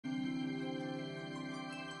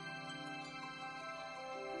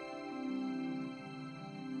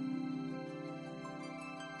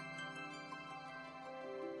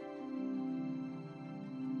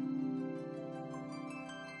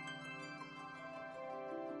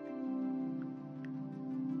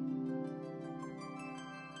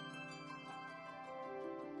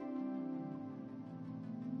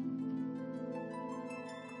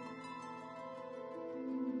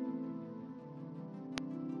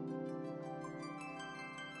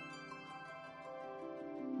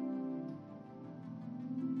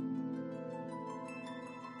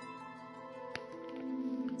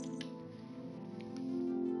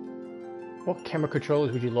What camera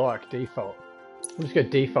controllers would you like? Default. We'll just go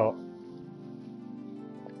default.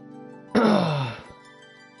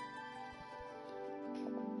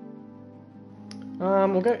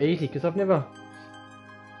 We'll go easy because I've never.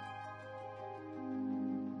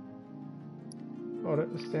 Oh,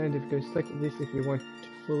 the standard goes select this if you want to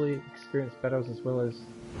fully experience battles as well as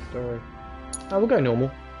the story. We'll go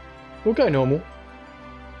normal. We'll go normal.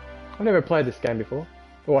 I've never played this game before.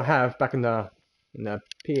 Or I have back in the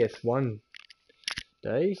PS1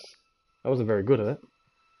 days. I wasn't very good at it.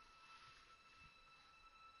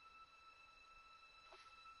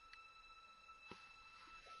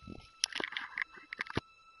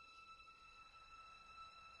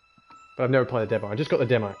 But I've never played the demo. I just got the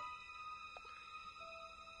demo.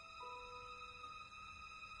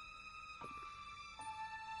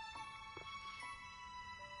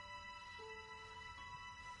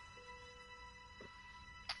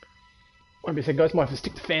 Won't be a sec, guys. Might have to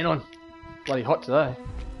stick the fan on. Bloody hot today.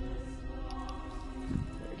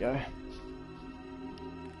 There we go.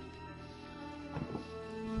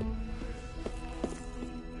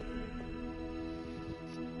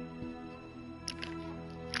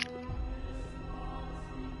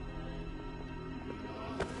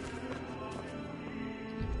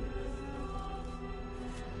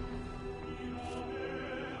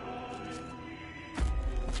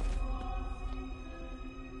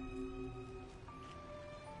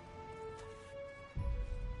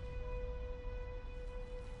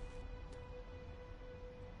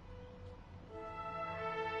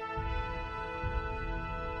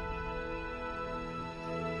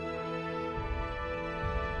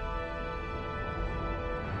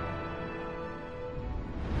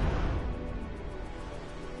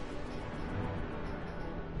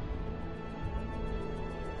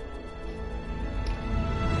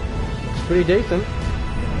 Pretty decent.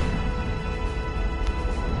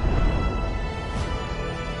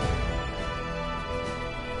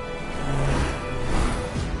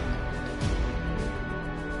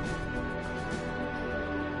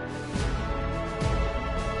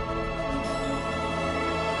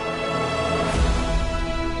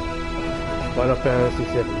 Final Fantasy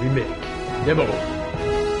VII Remake Demo.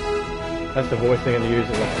 That's the voice thing I'm going to use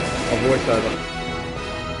as a voiceover.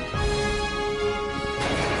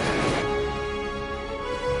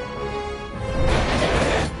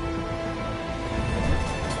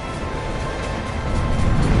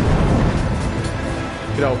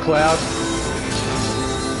 Good old Cloud.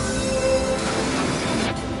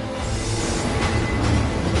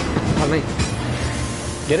 Pardon me.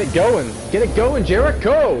 Get it going,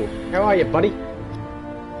 Jericho! How are you, buddy?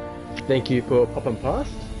 Thank you for popping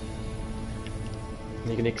past.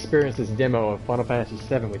 You can experience this demo of Final Fantasy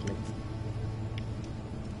VII with me.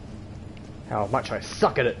 How much I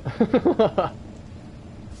suck at it!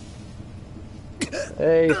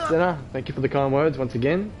 Hey, Senna. Thank you for the kind words once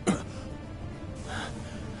again.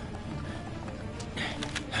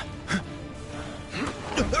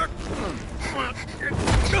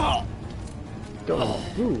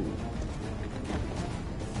 Ooh.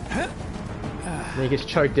 Then he gets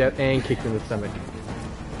choked out and kicked in the stomach.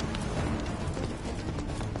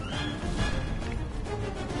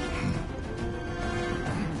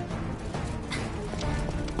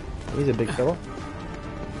 He's a big fella.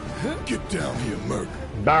 Get down here, Merc.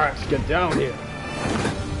 Barracks, get down here.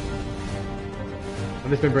 I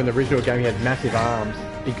just remember in the original game he had massive arms,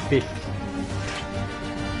 big fists.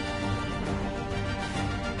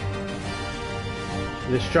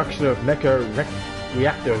 The destruction of Mecha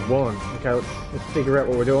Reactor 1. Okay, let's figure out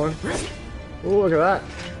what we're doing. Oh, look at that.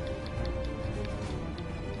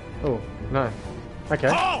 Oh, no. Okay.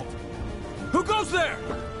 Oh! Who goes there?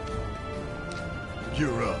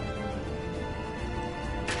 You're up.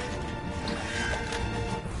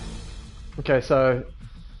 Okay, so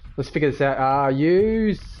let's figure this out.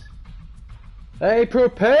 Use a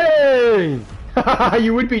propane!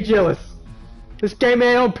 You would be jealous. This game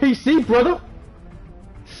ain't on PC, brother.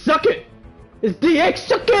 Suck it! It's DX,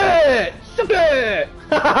 suck it! Suck it!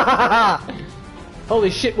 Holy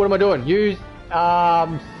shit, what am I doing? Use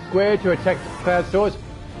square to attack cloud stores.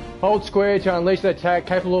 Hold square to unleash an attack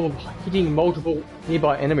capable of hitting multiple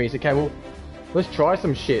nearby enemies. Okay, well, let's try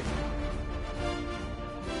some shit.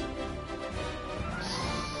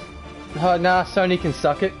 Nah, Sony can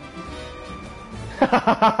suck it.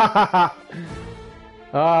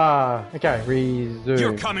 Okay, resume.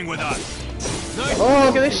 You're coming with us. Nice. Oh,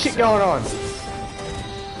 look at this shit going on.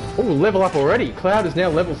 Oh, level up already. Cloud is now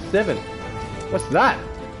level 7. What's that?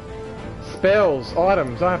 Spells,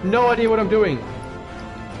 items. I have no idea what I'm doing.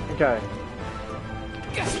 Okay.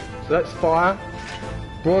 So that's fire.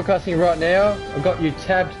 Broadcasting right now. I've got you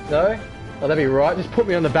tabbed though. Oh, that'd be right. Just put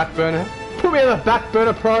me on the back burner. Put me on the back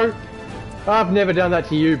burner, pro. I've never done that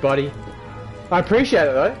to you, buddy. I appreciate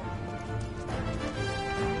it, though.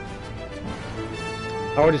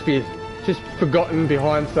 I would just be forgotten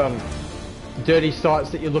behind some dirty sites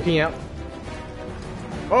that you're looking at.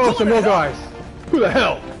 Oh, some more guys. Who the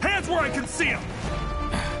hell? Hands where I can see them.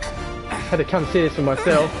 Had to come see this for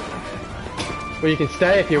myself. Well, you can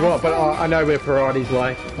stay if you want, but I know where priorities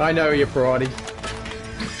lie. I know your priorities.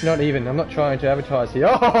 Not even. I'm not trying to advertise here.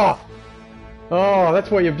 Oh! Oh, that's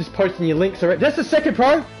why you're just posting your links already. Just a second,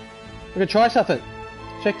 pro! We're gonna try something.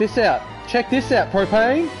 Check this out. Check this out,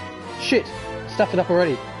 propane. Shit. Stuffed it up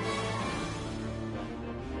already.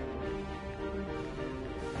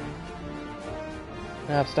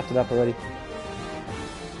 I've stuffed it up already.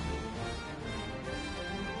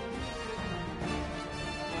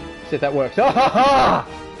 See if that works. Oh, ha, ha!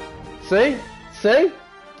 See? See?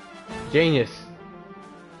 Genius.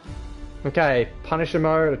 Okay, Punisher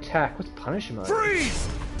mode, attack. What's Punisher mode? Freeze!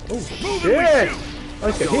 Oh shit!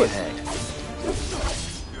 I just got hit.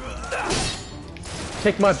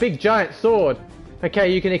 Take my big giant sword.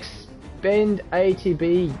 Okay, you can expend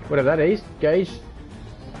ATB, whatever that is, gauge.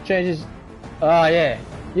 Changes. Ah, yeah.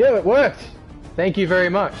 Yeah, it worked. Thank you very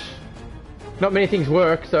much. Not many things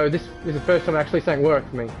work, so this is the first time actually something worked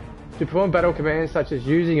for me. To perform battle commands such as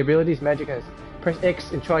using abilities, magic, and press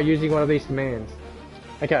X and try using one of these commands.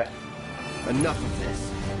 Okay. Enough of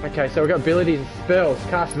this. Okay, so we've got abilities and spells,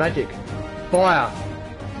 cast magic, fire,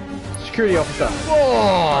 security officer.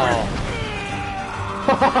 Whoa!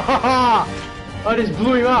 I just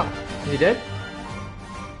blew him up. Is he dead?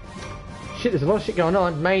 Shit, there's a lot of shit going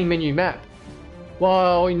on. Main menu map.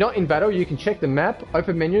 While you're not in battle, you can check the map,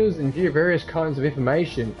 open menus, and view various kinds of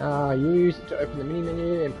information. Use it to open the mini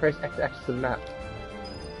menu and press X to access the map.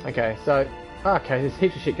 Okay, so... Okay, there's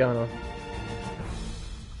heaps of shit going on.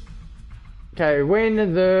 Okay, when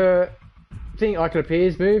the thing icon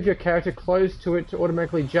appears, move your character close to it to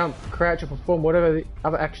automatically jump, crouch, or perform whatever the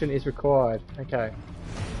other action is required. Okay.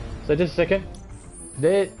 So just a second.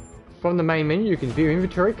 There, from the main menu, you can view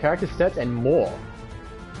inventory, character stats, and more.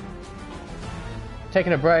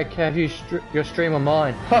 Taking a break, have you your stream on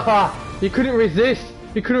mine? Haha! You couldn't resist!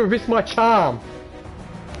 You couldn't resist my charm!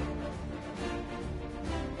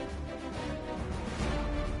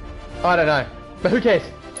 I don't know. But who cares?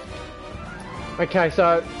 Okay,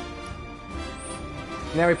 so...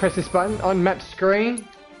 Now we press this button on map screen.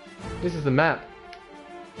 This is the map.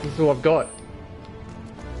 This is all I've got.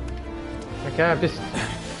 Okay, I've just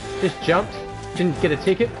jumped. Didn't get a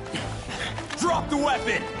ticket. Drop the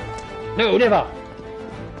weapon! No, never!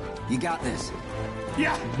 You got this.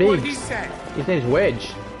 Yeah, Big. what he said. His name's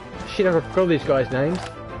Wedge. Shit, I forgot all these guys' names.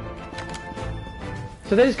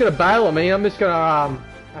 So they're just gonna bail on me. I'm just gonna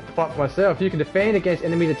have to fight for myself. You can defend against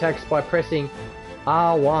enemies' attacks by pressing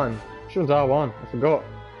R1. Which one's R1? I forgot.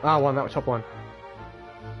 R1, that was top one.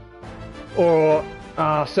 Or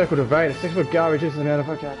circle to evade. A circle of garbage is the amount of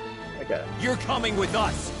okay. Okay. You're coming with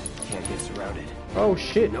us. Can't get surrounded. Oh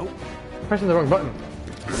shit. Nope. Pressing the wrong button.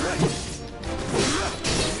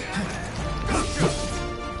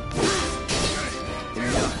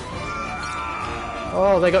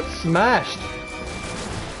 Oh, they got smashed.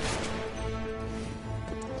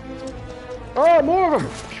 Oh, more of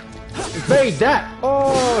them. Evade that.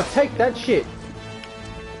 Oh, take that shit.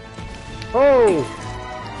 Oh.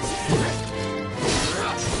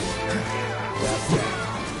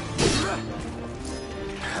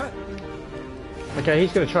 Okay,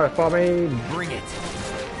 he's gonna try to fight me. Bring it.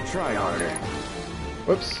 Try harder.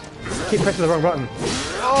 Whoops. Keep pressing the wrong button.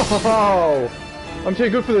 Oh, I'm too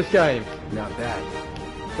good for this game. Not bad.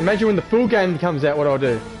 Imagine when the full game comes out, what I'll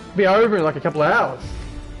do. It'll be over in like a couple of hours.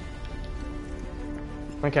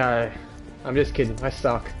 Okay. I'm just kidding. I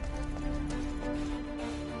suck.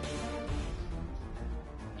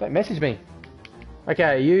 Don't message me.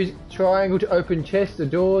 Okay, use triangle to open chests or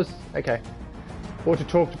doors. Okay. Or to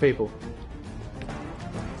talk to people.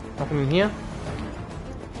 Nothing in here.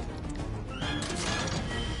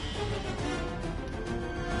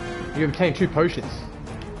 You obtain 2 potions.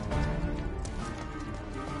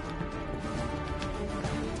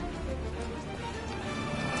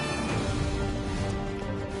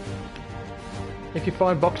 If you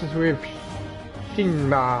find boxes with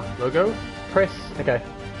Shinma logo, press... Okay.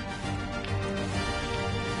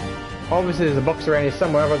 Obviously there's a box around here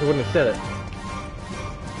somewhere, otherwise I wouldn't have said it.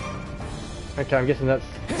 Okay, I'm guessing that's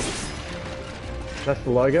the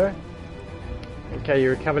logo. Okay, you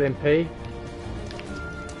recovered MP.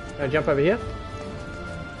 Can I jump over here?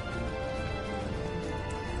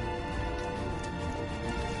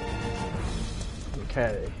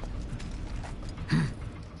 Okay.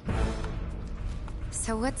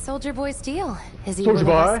 So what's Soldier Boy's deal? Is he Soldier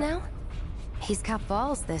one of us Boy? now? He's got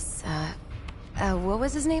balls, this, what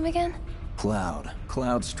was his name again? Cloud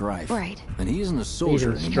Strife. Right. And he isn't a He's soldier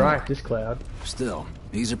in anymore. strife, this Cloud. Still,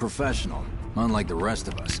 he's a professional, unlike the rest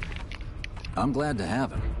of us. I'm glad to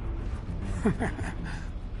have him.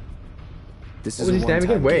 This What is was his a name again?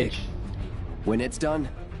 one-time Wedge. gig. When it's done,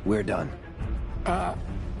 we're done.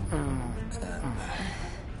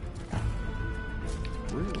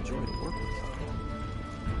 Real joy to work with.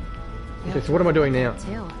 Okay, so what am I doing now?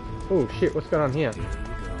 Too. Oh shit, what's going on here? Looks are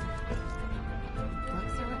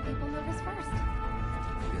what people notice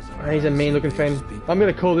first. He's a mean looking fan. I'm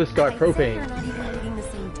gonna call this guy I'd say you're Propane. not even reading the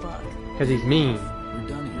same book. Because he's mean We're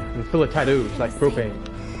done here. and full of tattoos like Propane.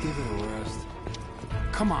 Give it a rest.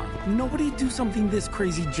 Come on, nobody do something this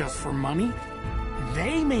crazy just for money.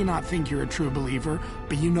 They may not think you're a true believer,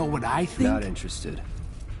 but you know what I think? Not interested.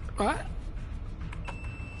 What?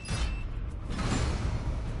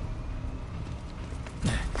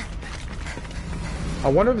 I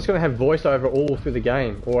wonder if it's gonna have voiceover all through the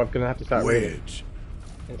game, or I'm gonna have to start reading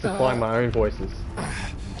and supplying my own voices.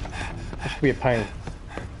 This should be a pain.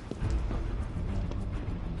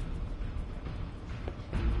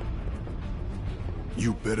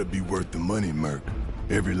 You better be worth the money, Merc.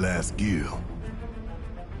 Every last gil.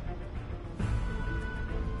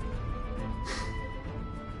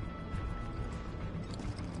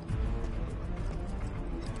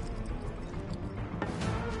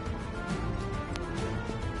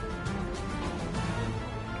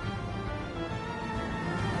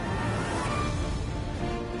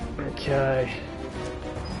 Okay.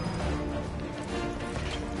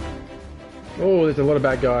 Oh, there's a lot of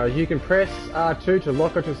bad guys. You can press R2 to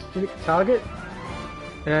lock onto a specific target,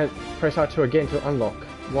 and then press R2 again to unlock.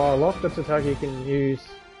 While locked onto a target, you can use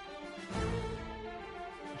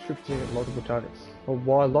restricting multiple targets. Or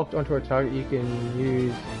while locked onto a target, you can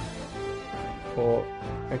use. Or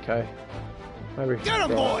okay, maybe. Get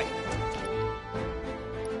him, boy!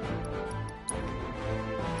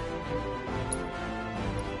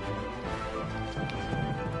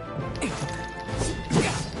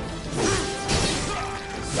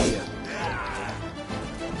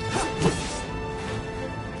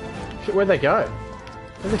 Shit, where'd they go?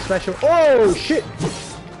 Where'd they smash them? Oh shit!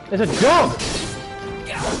 There's a dog!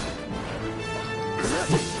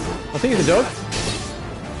 I think it's a dog.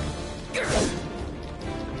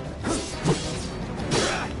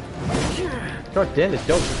 God damn, this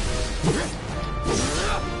dog.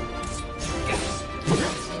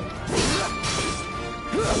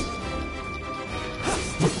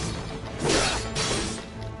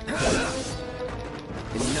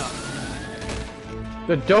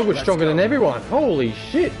 The dog was stronger than everyone. Holy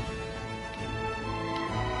shit.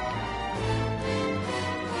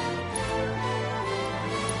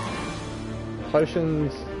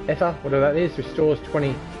 Potions, ether, whatever that is, restores 20.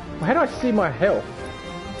 Well, how do I see my health?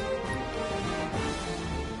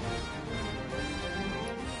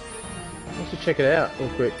 Let's just check it out real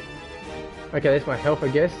quick. Okay, there's my health, I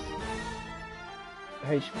guess.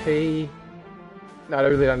 HP. No, I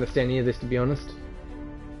don't really understand any of this, to be honest.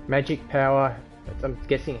 Magic power, I'm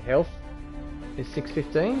guessing health is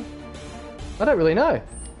 615. I don't really know.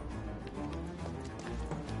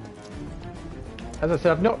 As I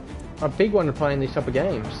said, I'm not a big one to playing these type of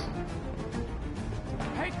games.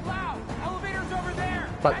 Hey, Cloud! Elevator's over there!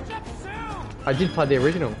 But Catch up soon! I did play the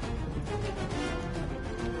original.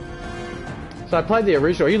 So I played the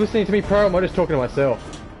original. Are you listening to me, Pro? Or am I just talking to myself?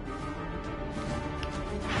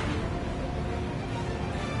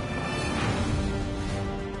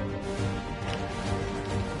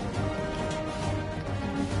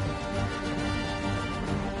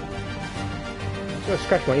 I'm gonna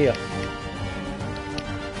scratch my ear.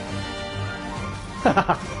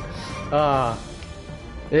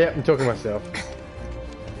 Yeah, I'm talking to myself.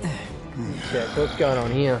 Yeah, so what's going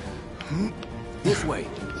on here? This way.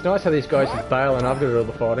 It's nice how these guys bail and I've got to do all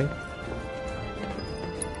the fighting.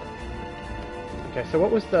 Okay, so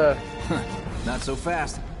what was the... Not so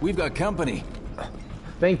fast. We've got company.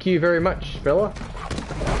 Thank you very much, fella.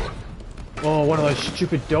 Oh, one of those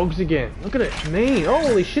stupid dogs again. Look at it, it's mean.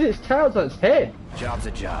 Holy shit, its tail's on its head. Job's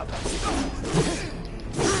a job.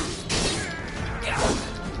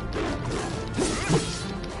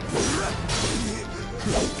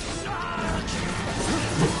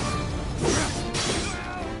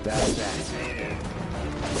 That's that.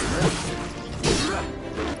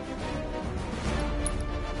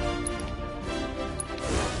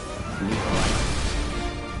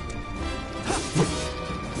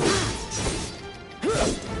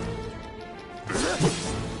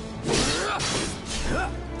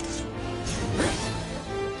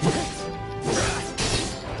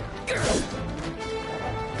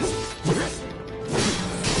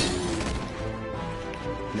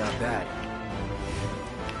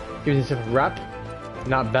 Gives himself a wrap.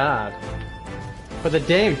 Not bad. But the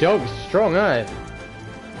damn dog's strong, eh?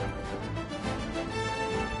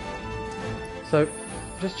 So,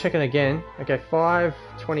 just checking again. Okay,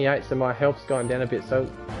 528, so my health's gone down a bit. So,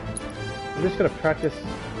 I'm just gonna practice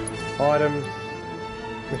items.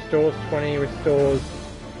 Restores 20, restores.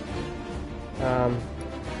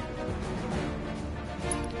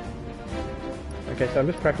 Okay, so I'm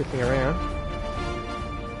just practicing around.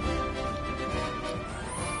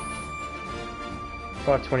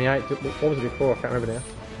 $528. What was it before? I can't remember now.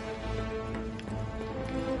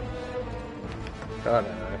 I don't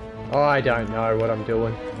know. I don't know what I'm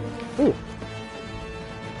doing. Ooh.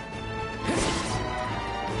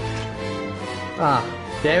 Ah,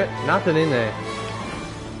 damn it! Nothing in there.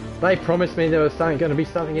 They promised me there was going to be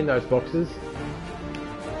something in those boxes.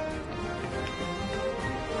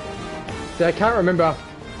 See, I can't remember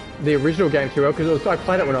the original game too well because I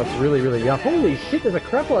played it when I was really, really young. Holy shit! There's a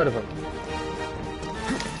crap load of them.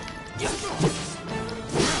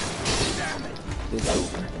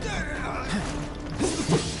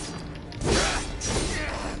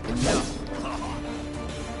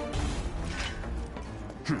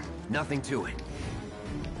 Nothing to it.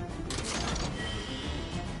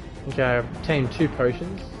 Okay, I've obtained 2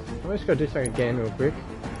 potions. I'm just going to do something again real quick.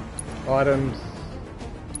 Items.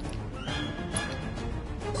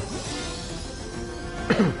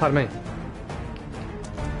 Pardon me.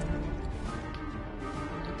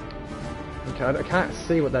 Okay, I can't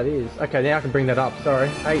see what that is. Okay, now I can bring that up. Sorry.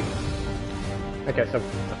 8. Okay, so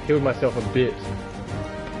I've healed myself a bit.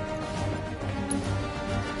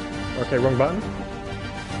 Okay, wrong button.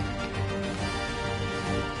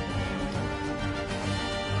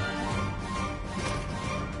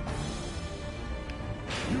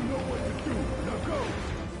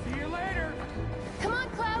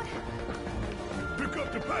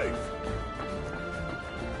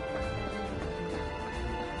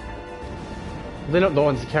 They're not the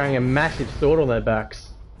ones carrying a massive sword on their backs.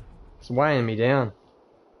 It's weighing me down.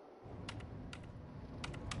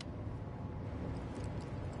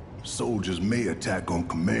 Soldiers may attack on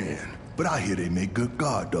command, but I hear they make good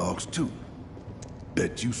guard dogs too.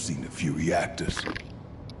 Bet you've seen a few reactors.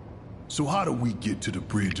 So how do we get to the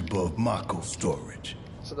bridge above Mako storage?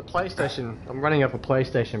 So the PlayStation, I'm running up a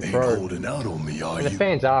PlayStation Ain't Pro. holding out on me, are And the you?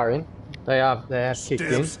 fans are in. They have kicked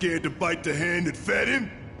in. Scared to bite the hand that fed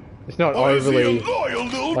him? It's not Or is he overly a loyal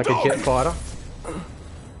little like dog? a jet fighter.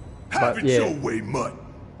 Have but it yeah. your way, Mutt.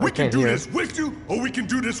 I We can can't do hear this it. with you, or we can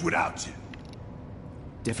do this without you.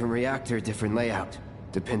 Different reactor, different layout.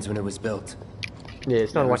 Depends when it was built. Yeah,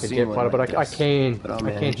 it's not Never like a seen jet one fighter, like but I this, can but I'll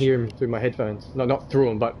I can manage. hear him through my headphones. No, not through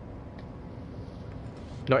them, but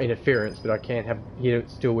not interference. But I can hear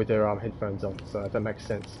it still with their headphones on. So if that makes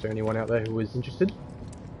sense to anyone out there who is interested.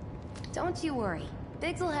 Don't you worry.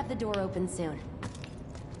 Biggs will have the door open soon.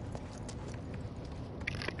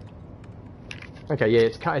 Okay, yeah,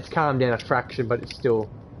 it's calmed down a fraction, but it's still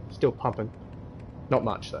pumping. Not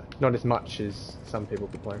much though. Not as much as some people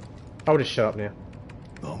complain. I'll just shut up now.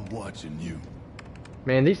 I'm watching you.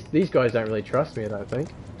 Man, these guys don't really trust me, I don't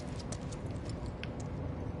think.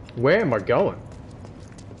 Where am I going?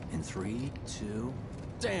 In 3, 2...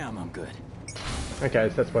 Damn, I'm good. Okay,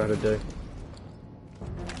 so that's what I have to do.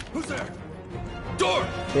 Who's there? Door!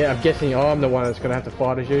 Yeah, I'm guessing I'm the one that's gonna have to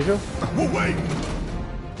fight as usual. We'll wait!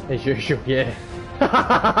 As usual, yeah.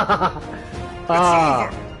 It's over!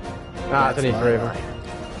 It's only forever.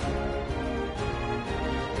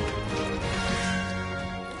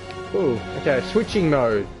 Ooh, okay, switching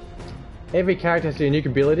mode. Every character has a unique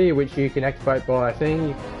ability which you can activate by a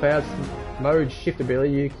thing. Cloud's mode shift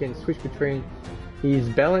ability, you can switch between his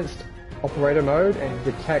balanced operator mode and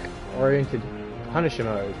his attack oriented punisher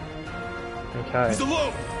mode. Okay. He's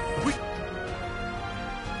alone!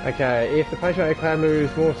 Okay, if the Punishment Cloud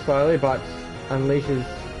moves more slowly but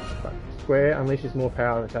Square unleashes more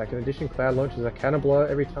power on attack. In addition, Cloud launches a counter blow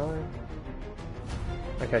every time.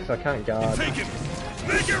 Okay, so I can't guard. Take him!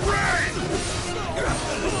 Make it rain!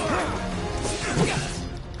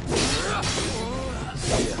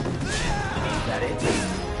 That it?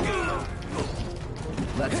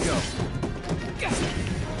 Let's go.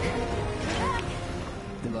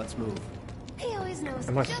 Then let's move. He always knows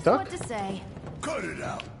Am I just stuck? what to say. Cut it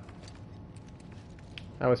out!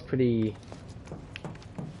 That was pretty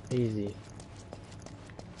easy.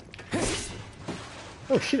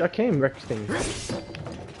 Oh shit, I can wreck things.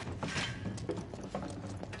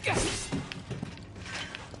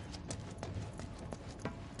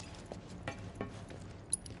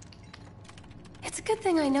 It's a good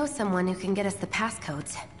thing I know someone who can get us the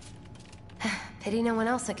passcodes. Pity no one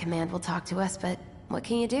else at command will talk to us, but what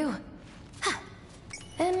can you do?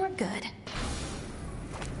 And we're good.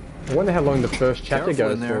 I wonder how long the first chapter Careful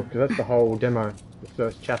goes in there. for, because that's the whole demo, the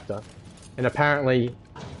first chapter. And apparently,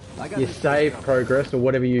 I got your this save covered. progress or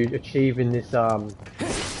whatever you achieve in this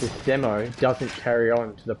this demo doesn't carry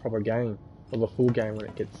on to the proper game or the full game when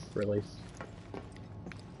it gets released.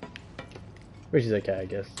 Which is okay, I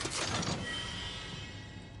guess.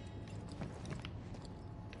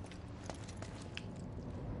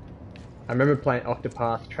 I remember playing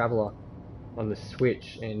Octopath Traveler on the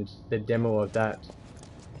Switch and the demo of that.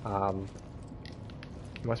 Am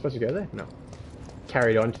I supposed to go there? No.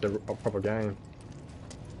 Carried on to the proper game.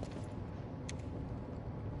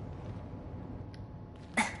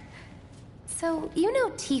 So, you know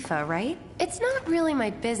Tifa, right? It's not really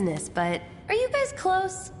my business, but are you guys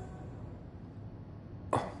close?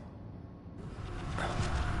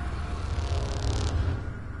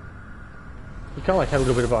 You kind of like had a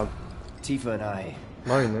little bit of a Tifa and I...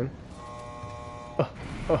 moan then.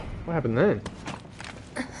 Oh, what happened then?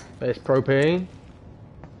 There's propane.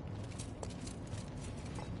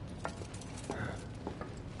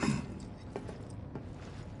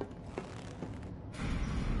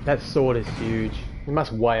 That sword is huge. It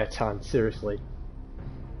must weigh a ton, seriously.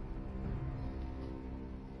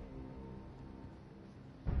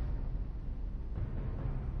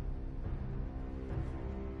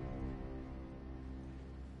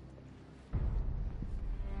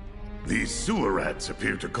 These sewer rats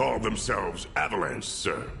appear to call themselves Avalanche,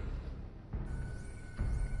 sir.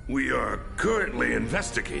 We are currently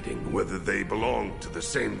investigating whether they belong to the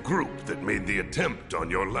same group that made the attempt on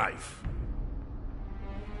your life.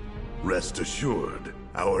 Rest assured,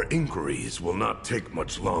 our inquiries will not take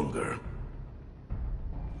much longer.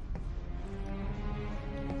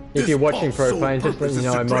 If you're watching This Propane, false just let purpose you is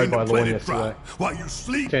know to I mowed drain my the lawn planet yesterday. dry. While you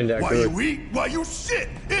sleep, Turned out while good. you eat, while you shit,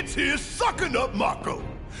 it's here sucking up Mako.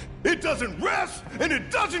 It doesn't rest, and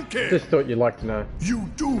it doesn't care. Just thought you'd like to know. You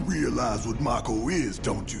do realize what Mako is,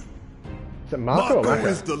 don't you? Is it Marco or Mako Mako?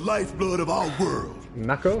 is the lifeblood of our world.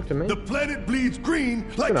 Mako to me? The planet bleeds green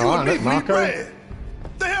like It's you an and me honor, bleed Mako. red.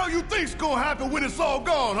 The hell you think's gonna happen when it's all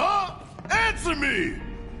gone, huh? Answer me!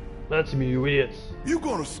 That's me, you idiots. You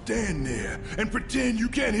gonna stand there and pretend you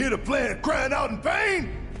can't hear the planet crying out in pain?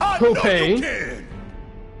 I know Propane? you can!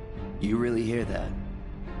 You really hear that?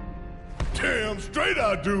 Damn straight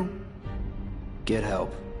I do! Get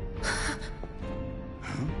help.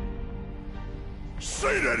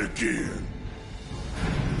 Say that again!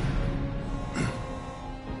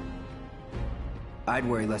 I'd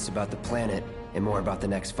worry less about the planet and more about the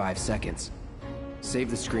next 5 seconds. Save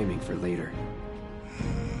the screaming for later.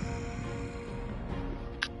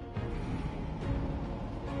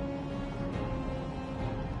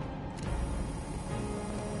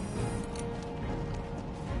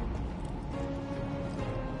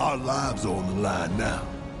 Our lives are on the line now.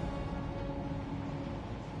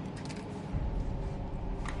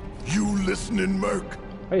 You listening, Merc?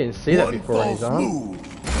 I didn't see that One before on his false arm. move.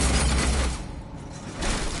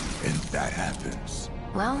 And that happens.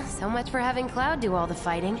 Well, so much for having Cloud do all the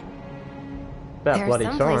fighting. That There are bloody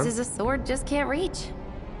some charm. places a sword just can't reach.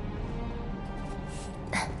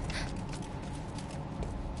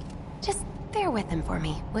 Just bear with him for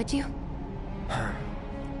me, would you? I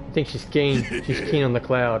think she's keen. She's keen on the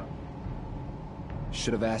cloud.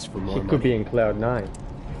 Should have asked for more She money. could be in Cloud 9.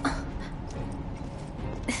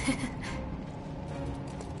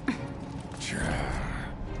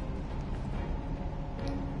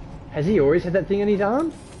 Has he always had that thing on his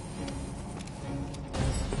arm?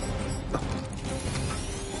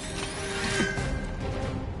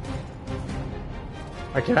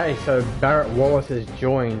 Okay, so Barrett Wallace has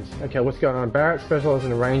joined. Okay, what's going on? Barrett specializes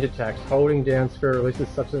in range attacks. Holding down square releases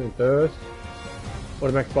substance and burst.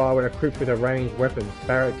 Automatic fire when equipped with a ranged weapon.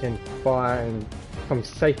 Barrett can fire and from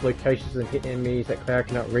safe locations and hit enemies that Cloud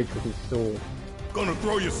cannot reach with his sword. Gonna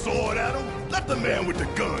throw your sword at him? Let the man with the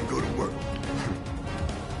gun go to work.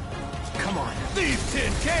 Come on. These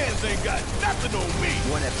tin cans ain't got nothing on me.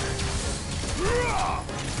 Whatever.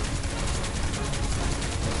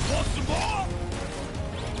 Want some more?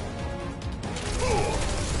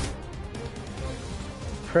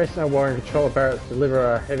 Press L1 and control Barrett to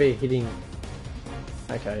deliver a heavy hitting.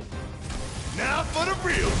 Okay. Now for the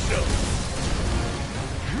real show.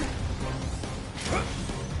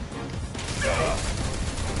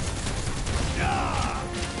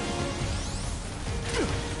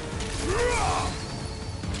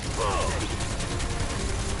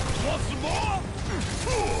 Want some more?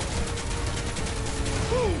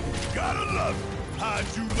 Gotta love it. How'd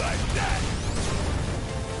you like that?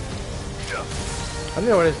 I don't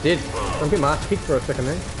know what I just did. I'm getting my ass kicked for a second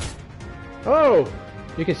there. Oh!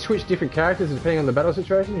 You can switch different characters depending on the battle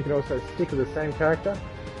situation. You can also stick with the same character.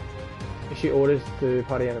 Issue orders to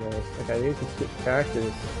party enemies. Okay, you can switch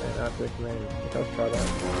characters and after the command. Okay, let's try that.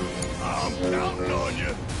 I'm counting on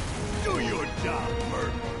you. Do your job,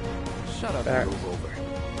 Merc. Shut up Back. and move over.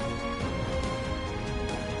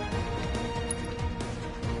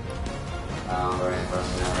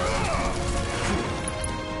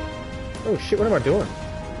 Oh shit, what am I doing?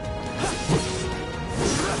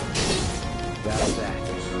 That's that.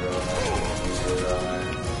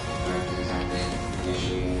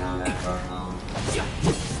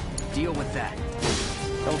 Deal with that.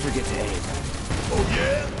 Don't forget to aim. Oh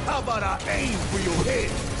yeah? How about I aim for your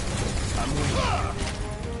head? I'm with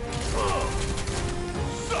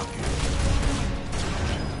Suck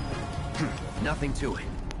it. Nothing to it.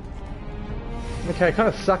 Okay, I kind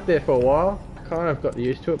of sucked there for a while. Kind of got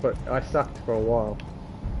used to it, but I sucked for a while.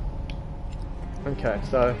 Okay,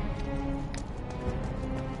 so...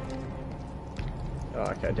 Oh,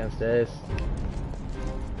 okay, downstairs.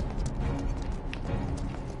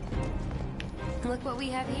 Look what we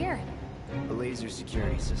have here. A laser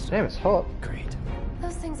security system. Damn, it's hot. Great.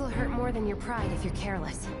 Those things will hurt more than your pride if you're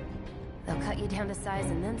careless. They'll cut you down to size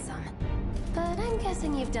and then some. But I'm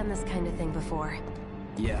guessing you've done this kind of thing before.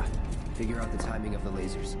 Yeah. Figure out the timing of the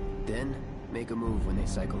lasers. Then, make a move when they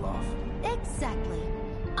cycle off. Exactly.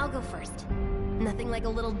 I'll go first. Nothing like a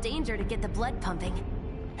little danger to get the blood pumping.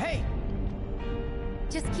 Hey!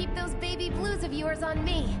 Just keep those baby blues of yours on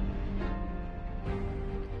me.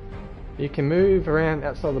 You can move around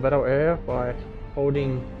outside the battle area by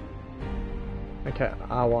holding... Okay,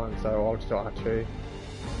 R1, so I'll just do R2.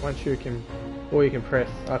 Once you can... Or you can press,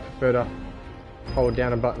 I prefer to hold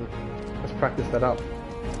down a button. Let's practice that up.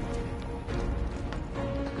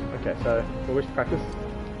 Okay, so for which practice?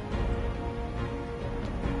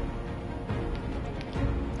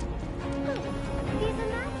 He's a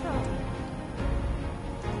natural.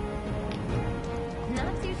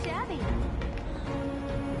 Not too shabby.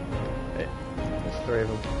 Yeah, there's 3 of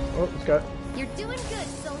them. Oh, let's go. You're doing good,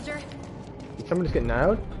 soldier. Did someone just get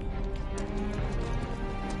nailed?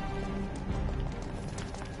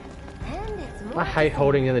 And it's more I hate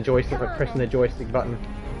holding in the joystick, like pressing the joystick button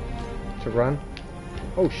to run.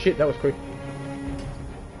 Oh shit, that was quick.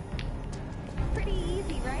 pretty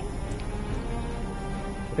easy, right?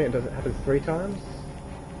 I think it does it happens 3 times.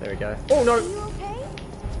 There we go. Oh no! You okay?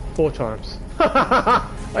 4 times.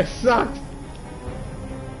 I sucked!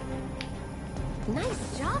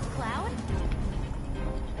 Nice job, Cloud.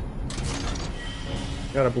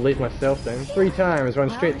 Gotta believe myself then. 3 times, run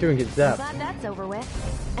straight through and get I'm zapped. glad that's over with.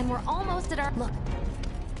 And we're almost at our... Look,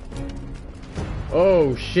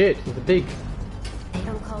 Oh shit, it's a big they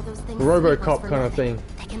don't call those things... RoboCop sleepers for kind of nothing. thing.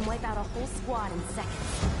 They can wipe out a whole squad in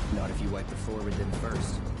seconds. Not if you wipe the floor with them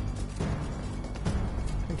first.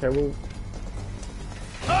 Okay, well...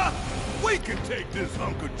 Ah! We can take this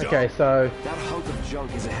hunk of junk. Okay, so... That hunk of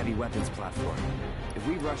junk is a heavy weapons platform. If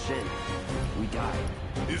we rush in, we die.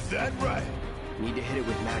 Is that right? Need to hit it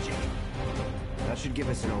with magic. That should give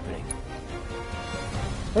us an opening.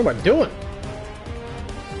 What am I doing?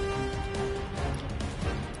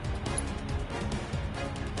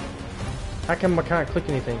 How come I can't click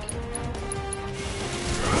anything?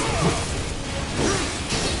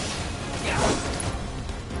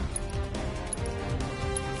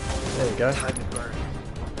 There you go. Time to burn.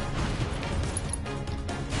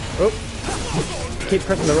 Oh! Keep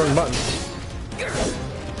pressing the wrong button.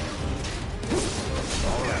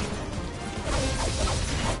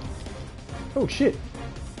 Oh shit!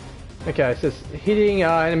 Okay, it says hitting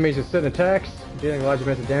enemies with certain attacks, dealing large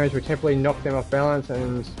amounts of damage, will temporarily knock them off balance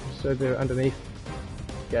and so they're underneath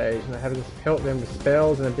gauge, and having to pelt them with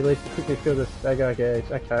spells and abilities to quickly fill the stagger gauge.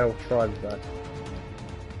 Okay, I'll try that.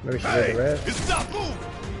 Maybe we should Hey, do the rest. it's not moving.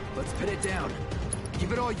 Let's pin it down.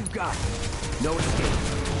 Give it all you've got. No escape.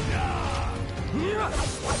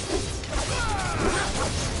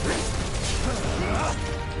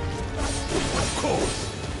 Of course.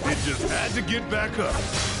 It just had to get back up.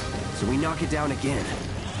 So we knock it down again.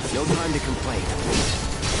 No time to complain.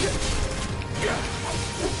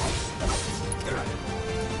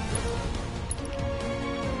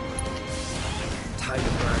 Time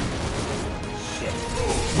to burn. Shit.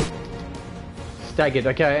 Staggered.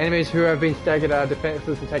 Okay, enemies who have been staggered are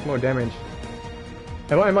defenseless and take more damage.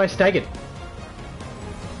 Am I staggered?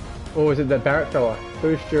 Or was it that Barrett fella?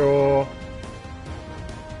 Boost your...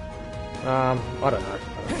 I don't know.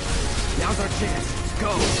 Now's our chance. Let's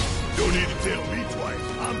go. Don't need to tell me twice.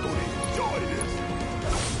 I'm gonna enjoy this.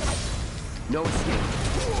 No escape.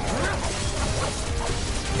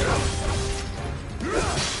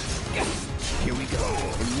 Here we go.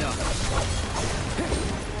 Enough.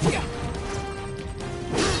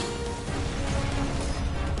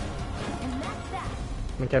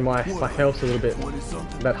 Okay, my health's a little bit,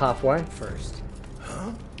 about halfway. First.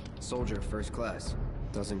 Huh? Soldier first class.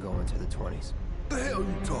 Doesn't go into the 20s. The hell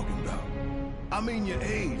you talking about? I mean your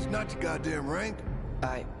age, not your goddamn rank.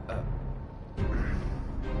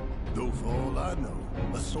 Though for all I know,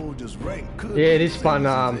 a soldier's rank could Yeah, it be is the fun,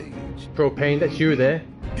 same as his age. Propane, that's you there.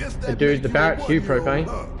 Guess The that dude, makes the you Barrett's a you, one-year-old, Propane.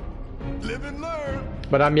 huh? Live and learn.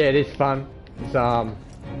 But yeah, it is fun. It's kind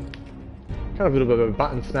of a little bit of a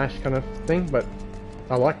button smash kind of thing, but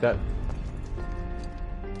I like that.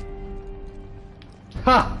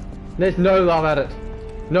 Ha! There's no love at it.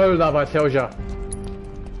 No love, I tell ya.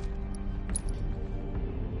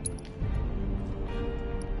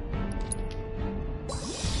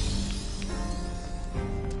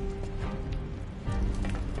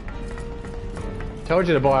 Told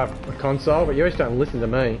you to buy a console, but you always don't listen to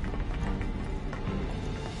me.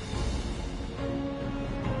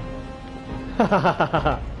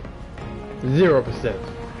 0%.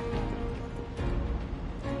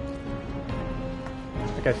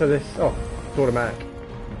 Okay, so this... Oh, it's automatic.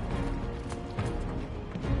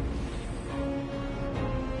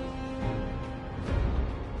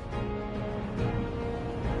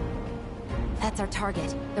 That's our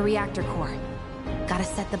target, the reactor core. Gotta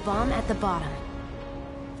set the bomb at the bottom.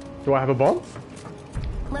 Do I have a bomb?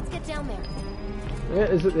 Let's get down there.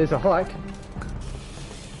 Yeah, there's a hike.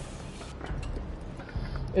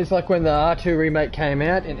 It's like when the R2 remake came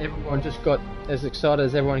out and everyone just got as excited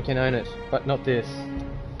as everyone can own it, but not this.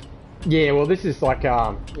 Yeah, well this is like, you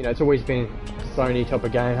know, it's always been Sony type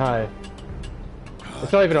of game, hey?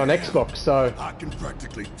 It's not even on Xbox, so... I can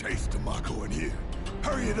practically taste tobacco in here.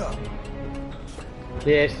 Hurry it up.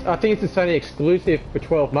 Yes, I think it's a Sony exclusive for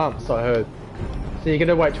 12 months, I heard. So you're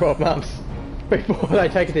gonna wait 12 months before they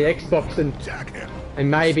take it to Xbox and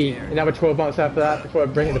maybe another 12 months after that before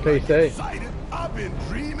they bring it to PC.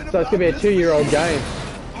 So it's gonna be a 2-year-old game.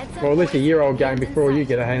 Or at least a year-old game before you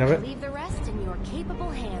get a hang of it. Leave the rest in your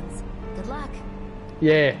capable hands. Good luck.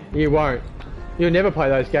 Yeah, you won't. You'll never play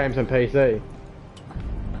those games on PC.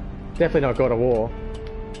 Definitely not God of War.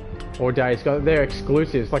 Or Days Gone. They're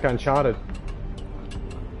exclusives, like Uncharted.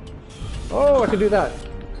 Oh, I can do that.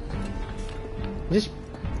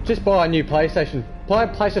 Just buy a new PlayStation. Buy a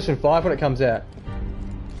PlayStation 5 when it comes out.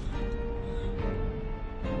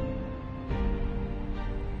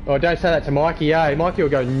 Oh, don't say that to Mikey, yeah. Mikey will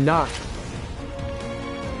go nuts.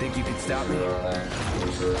 Think you can stop me?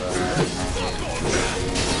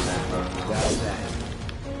 That's that.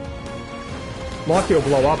 Mikey will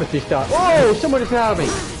blow up if you start. Oh, someone just nailed me.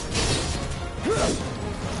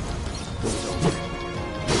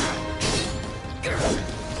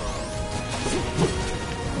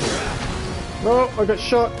 Oh, I got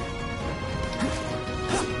shot.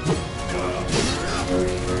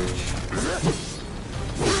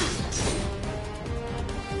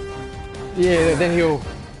 Yeah, then he'll...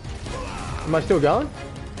 Am I still going?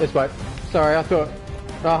 Let's wait. Sorry, I thought...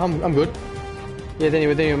 Oh, I'm good. Yeah,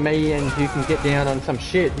 then he'll me and you can get down on some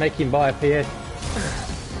shit. Make him buy a PS.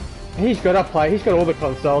 He's got to play. He's got all the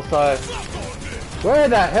consoles, so... Where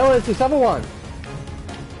the hell is this other one?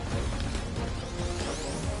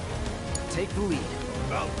 Take the lead.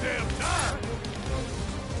 About damn time.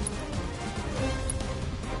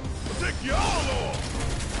 Take you all off.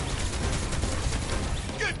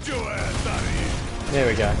 Get your ass out of here. There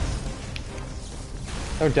we go.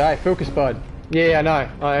 Oh, Dave, focus, bud. Yeah, I know.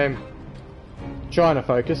 I am trying to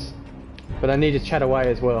focus, but I need to chat away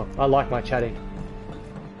as well. I like my chatting.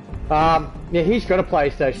 Yeah, he's got a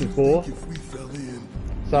PlayStation 4,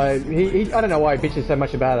 so I don't know why he bitches so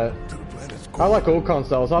much about it. I like all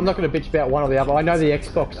consoles. I'm not going to bitch about one or the other. I know the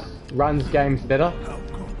Xbox runs games better.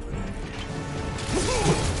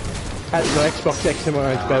 The Xbox X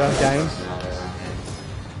runs better games.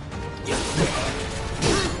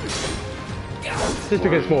 Just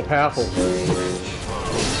because it's more powerful.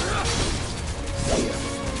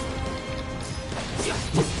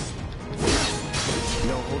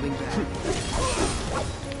 No holding back.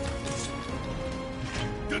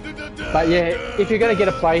 But yeah, if you're going to get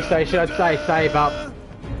a PlayStation, I'd say save up.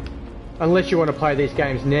 Unless you want to play these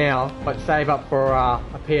games now, but save up for a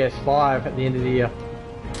PS5 at the end of the year.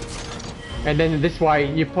 And then this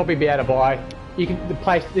way, you'll probably be able to buy. You can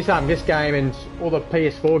play this game and all the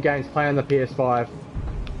PS4 games play on the PS5.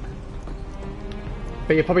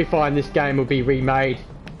 But you'll probably find this game will be remade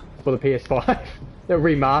for the PS5. They'll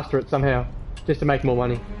remaster it somehow, just to make more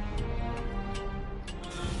money.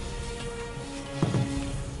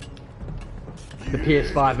 The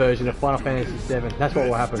PS5 version of Final Fantasy VII. That's what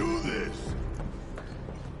will happen.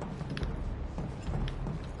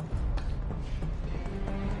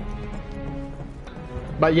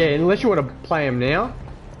 But yeah, unless you want to play them now,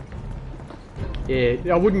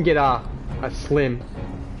 yeah, I wouldn't get a Slim.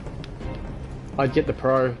 I'd get the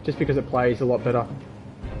Pro, just because it plays a lot better.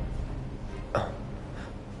 But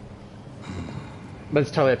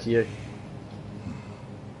it's totally up to you.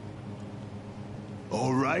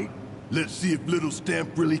 All right, let's see if little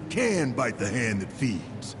Stamp really can bite the hand that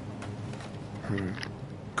feeds.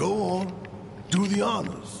 Go on, do the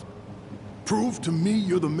honors. Prove to me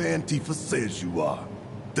you're the man Tifa says you are.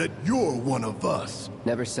 That you're one of us.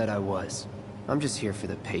 Never said I was. I'm just here for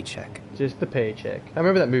the paycheck. Just the paycheck. I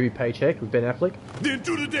remember that movie Paycheck with Ben Affleck. Then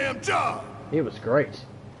do the damn job! It was great.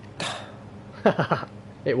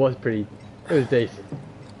 It was decent.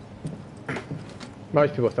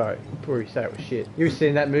 Most people thought, probably say it was shit. You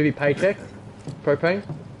seen that movie Paycheck? Propane?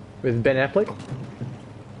 With Ben Affleck?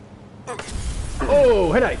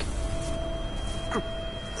 Oh, headache!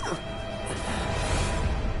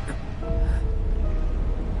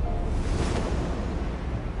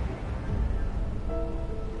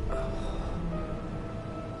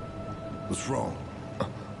 What's wrong?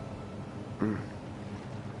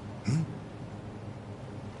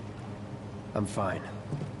 I'm fine.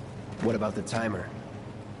 What about the timer?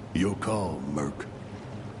 Your call, Merc.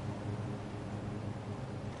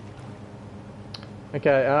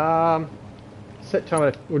 Okay, set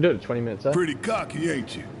timer, we'll do it at 20 minutes, huh? Pretty cocky,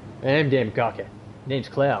 ain't you? I am damn cocky. Name's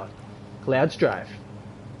Cloud. Cloud Strife.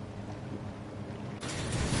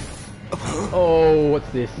 Oh, what's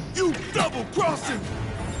this? You double-crossing!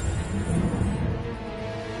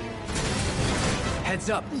 Heads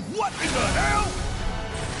up! What in the hell?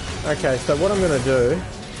 Okay, so what I'm gonna do...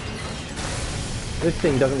 This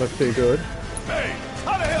thing doesn't look too good. Hey,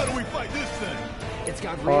 how the hell do we fight this thing? It's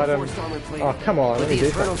got Item. reinforced armor plating. Oh, come on, But let me the do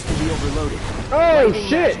Eternals something. can be overloaded. Oh, Lightning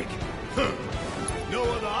shit! magic. No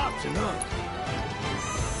other option, huh?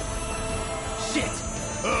 Shit!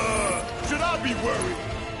 Should I be worried?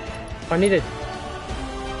 I need to,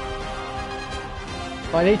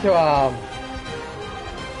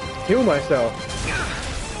 heal myself.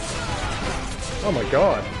 Oh my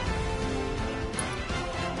god.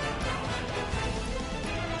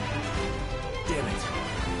 Damn it.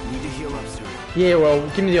 Need to heal up soon. Yeah, well,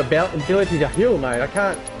 give me the ability to heal, mate. I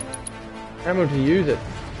can't... I'm able to use it.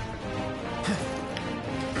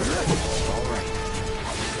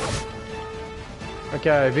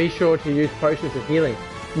 Okay, be sure to use potions of healing.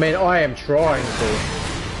 I mean, I am trying to.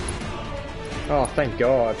 Oh, thank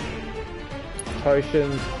God.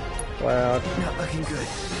 Potions, Cloud. Not looking good.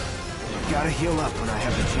 Gotta heal up when I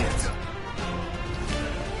have the chance.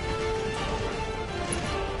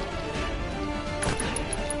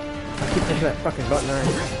 I keep pushing that fucking button,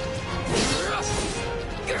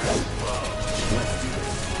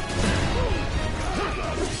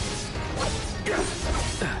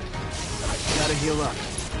 Gotta heal up.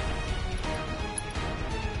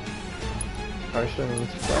 Potions,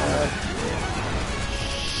 Cloud.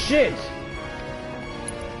 Shit!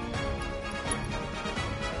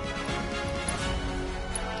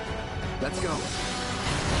 Let's go.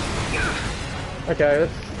 Okay,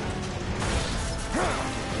 let's...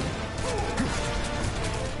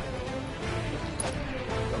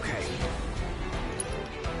 Okay.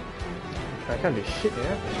 I can't do shit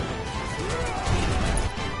now.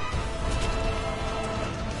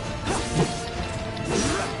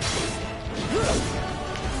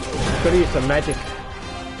 Gotta use some magic.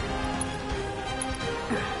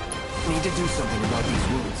 Need to do something about these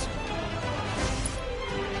wounds.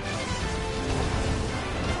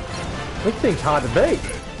 This thing's hard to beat.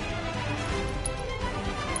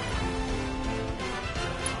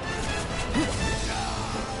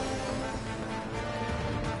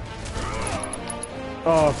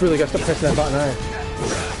 Oh, I've really got to stop pressing that button, eh?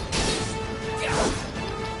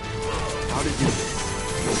 How to do this?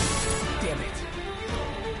 Damn it.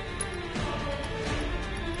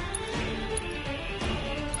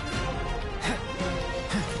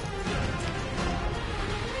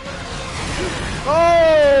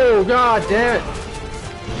 Oh, god damn it.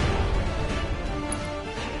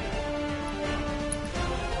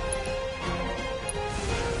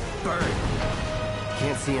 Burn.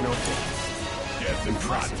 Can't see an opening. Guess it's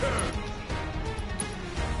my turn.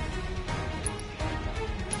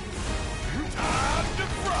 Time to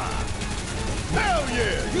fry. Hell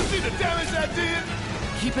yeah! You see the damage I did?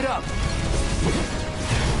 Keep it up.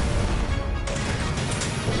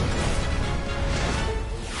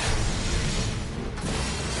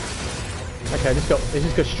 Okay, it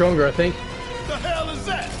just got stronger, I think. The hell is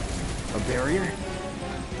that? A barrier?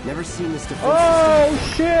 Never seen this defense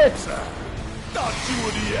Oh shit! Thought you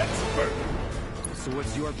were the expert. system. So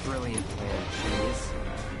what's your brilliant plan, genius?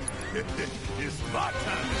 It's my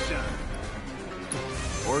time to shine.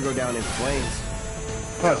 Or go down in flames.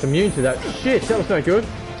 Oh, it's immune to that. Shit, that was no good.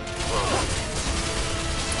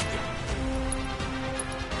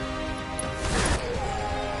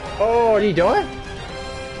 Oh, did he die?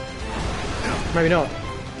 Maybe not.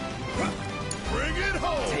 Bring it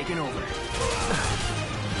home. Taking over.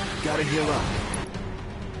 Gotta heal up.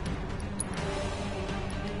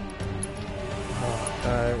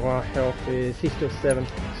 Well, health is... He's still 7.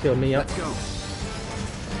 Still me up. Let's go.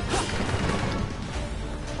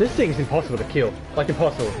 This thing is impossible to kill. Like,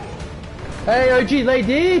 impossible. Hey, OG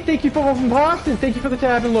lady! Thank you for walking past and thank you for the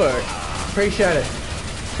tab and lurk. Appreciate it.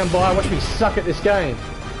 Come by and watch me suck at this game.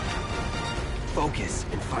 Focus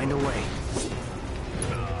and find a way.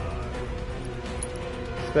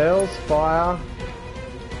 Spells, fire.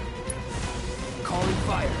 Calling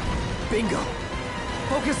fire. Bingo.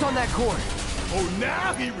 Focus on that cord. Oh,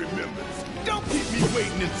 now he remembers. Don't keep me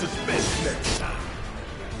waiting in suspense next time.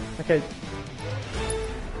 Okay.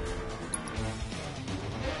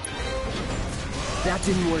 That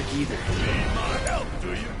didn't work either. Need my help, do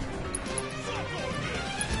you?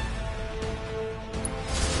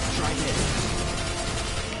 Try this.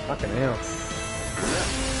 Fucking hell.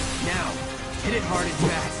 Now, hit it hard and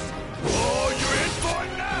fast. Oh, you're in for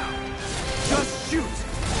it now. Just shoot.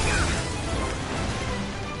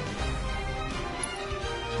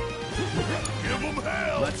 Give him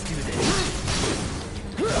hell. Let's do this.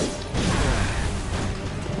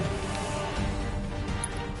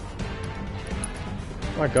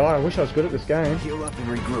 My god, I wish I was good at this game. Heal up and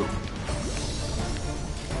regroup.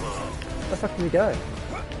 Where the fuck did he go?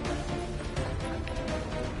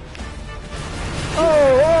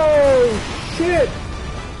 Oh, shit!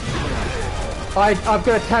 I've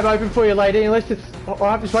got a tab open for you, lady, unless it's... I'll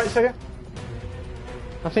have to wait a second.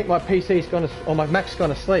 I think my PC's gone to... or my Mac's gone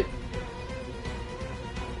to sleep.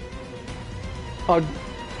 I'm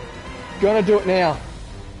gonna do it now.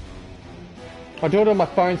 I'll do it on my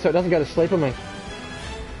phone so it doesn't go to sleep on me.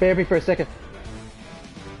 Bear me for a second.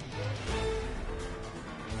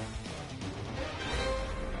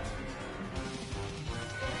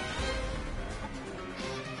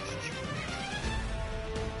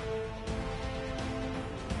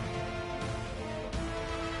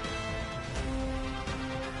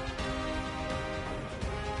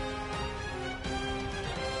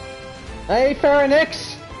 Hey,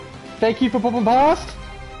 Farronix! Thank you for popping past.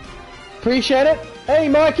 Appreciate it. Hey,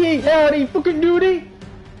 Mikey! Howdy, fucking duty!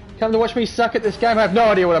 Come to watch me suck at this game. I have no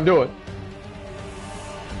idea what I'm doing.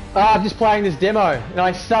 I'm just playing this demo, and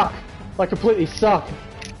I suck. I completely suck.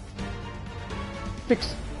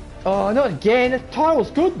 Fix... Oh, not again. The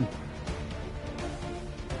title's good.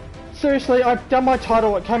 Seriously, I've done my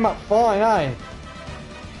title. It came up fine, eh?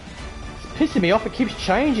 It's pissing me off. It keeps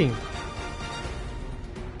changing.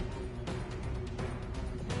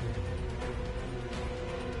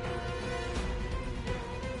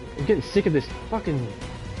 I'm getting sick of this fucking...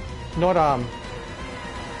 Not,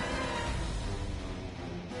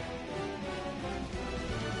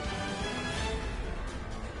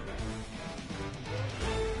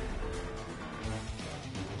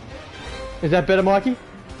 Is that better, Mikey?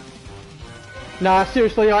 Nah,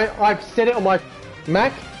 seriously, I've set it on my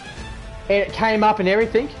Mac, and it came up and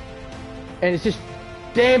everything, and it's just...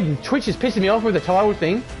 Damn, Twitch is pissing me off with the title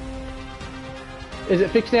thing. Is it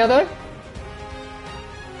fixed now, though?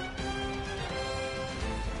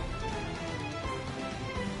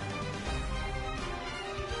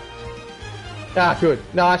 Ah, good.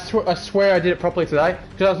 No, I swear I did it properly today,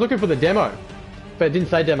 because I was looking for the demo, but it didn't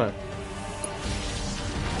say demo.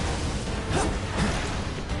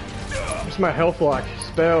 What's my health like?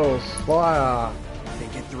 Spells, fire.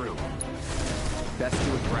 Think it through. Best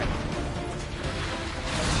do it right.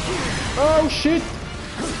 Oh shit!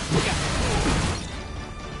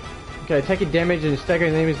 Okay, taking damage and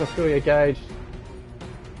staggering enemies are fully engaged.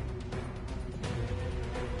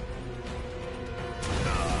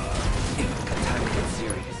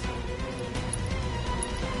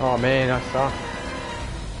 Oh man, I suck.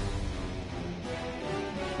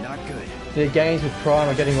 Not good. The games with Prime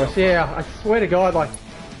are getting worse. Yeah, I swear to God, like,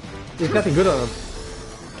 there's nothing good on them.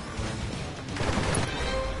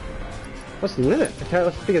 What's the limit? Okay,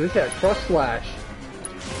 let's figure this out. Cross slash.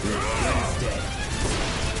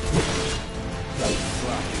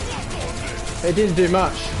 It didn't do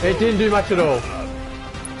much. It didn't do much at all.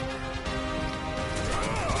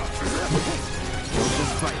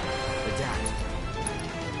 Just fight. Adapt.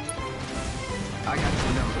 I got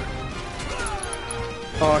your number.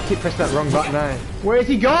 Oh, I keep pressing that wrong button, eh? Where's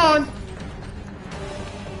he gone?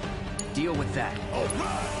 Deal with that. All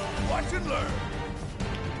right. Watch and learn.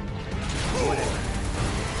 Whatever.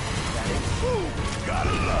 Gotta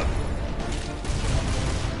love it.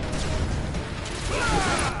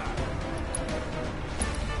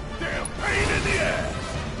 Damn pain in the ass.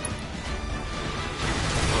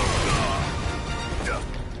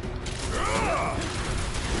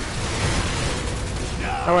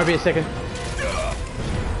 I won't be a second.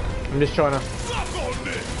 I'm just trying to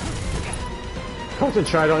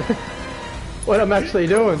concentrate on what I'm actually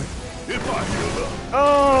doing. If I heal up.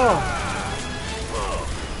 Oh!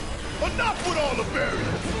 Enough with all the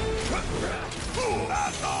barriers.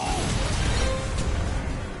 That's all.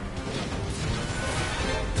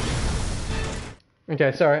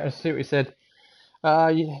 Okay, sorry, I see what you said. How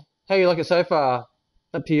you like it so far?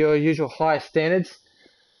 Up to your usual highest standards?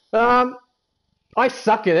 I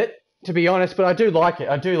suck at it, to be honest, but I do like it.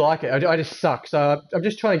 I just suck. So I'm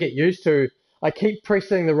just trying to get used to. I keep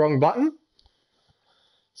pressing the wrong button.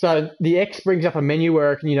 So the X brings up a menu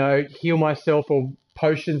where I can, heal myself or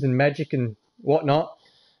potions and magic and whatnot.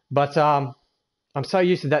 But I'm so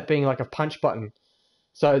used to that being like a punch button.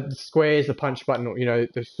 So the square is the punch button, or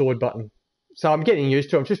the sword button. So I'm getting used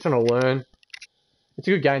to it. I'm just trying to learn. It's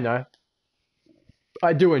a good game though.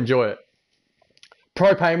 I do enjoy it.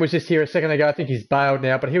 Propane was just here a second ago. I think he's bailed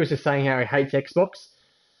now, but he was just saying how he hates Xbox.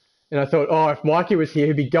 And I thought, oh, if Mikey was here,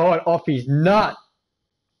 he'd be going off his nut.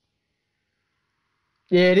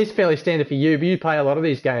 Yeah, it is fairly standard for you, but you play a lot of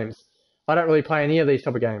these games. I don't really play any of these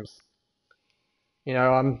type of games.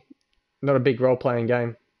 I'm not a big role-playing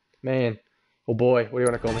game. Man. Or boy, what do you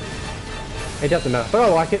want to call me? It doesn't matter. But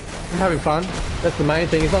I like it. I'm having fun. That's the main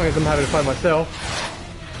thing, as long as I'm having fun myself.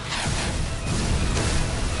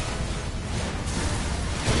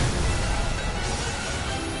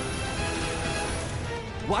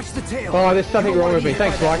 Watch the tail. Oh, there's something wrong with me.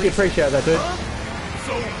 Thanks, Mikey. Appreciate that, dude.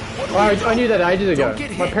 I knew that ages ago.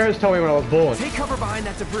 My parents told me when I was born. Take cover behind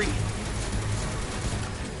that debris.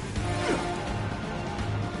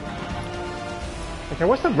 Okay,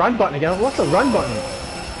 what's the run button again? What's the run button?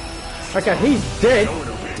 Okay, he's dead. No one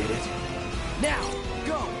overdid it. Now,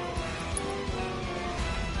 go.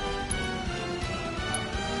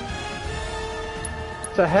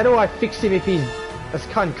 So how do I fix him if he's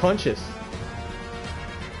unconscious?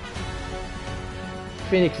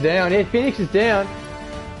 Phoenix down. Yeah, Phoenix is down.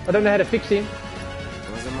 I don't know how to fix him.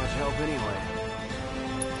 Wasn't much help anyway.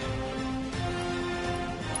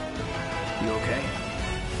 You okay?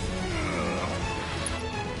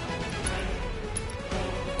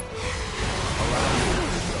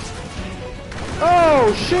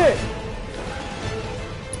 Oh shit!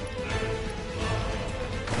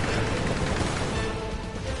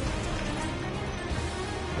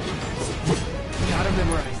 Gotta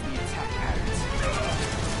memorize the attack patterns.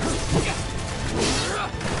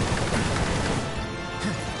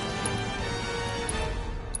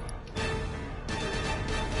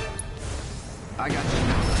 I got you.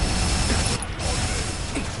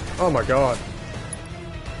 Oh my god.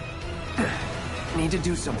 Need to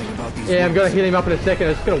do something about these. Yeah, I'm gonna heal him up in a second.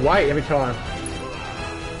 I'm just gonna wait every time.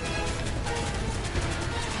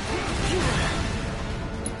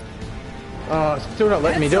 Oh, it's still not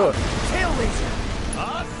letting me do it. Tail laser.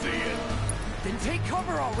 I see it. Then take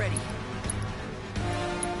cover already.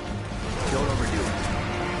 Don't overdo it.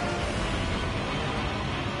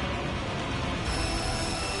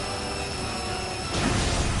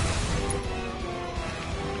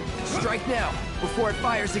 Strike now, before it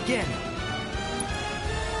fires again.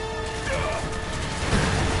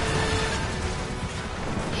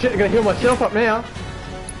 Shit, I'm gonna heal myself up now.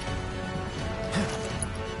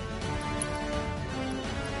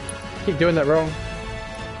 Keep doing that wrong.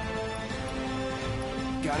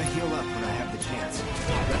 Gotta heal up when I have the chance.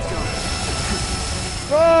 Let's go.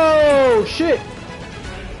 Oh shit!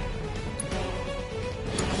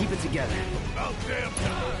 Keep it together. About damn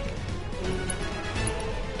time.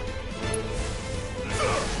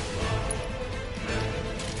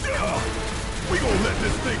 We gonna let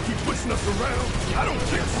this thing keep pushing us around? I don't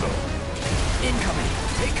think so. Incoming.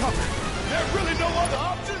 Take cover. There's really no other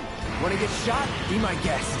option? Wanna get shot? Be my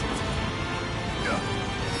guest.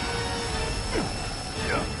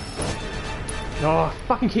 Oh, I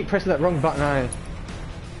fucking keep pressing that wrong button, eh?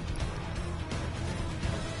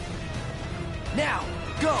 Now,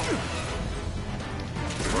 go!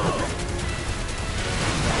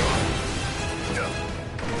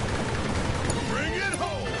 Bring it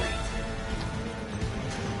home.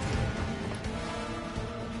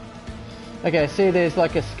 Okay, see there's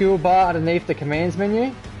like a skill bar underneath the commands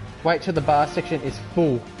menu. Wait till the bar section is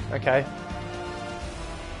full. Okay.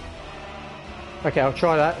 Okay, I'll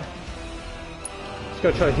try that. Just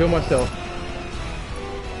gotta try to heal myself.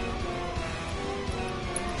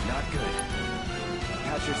 Not good.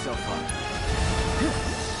 Patch yourself up.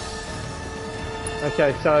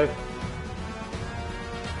 Okay, so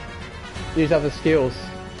use other skills.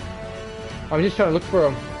 I'm just trying to look for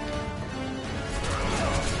them.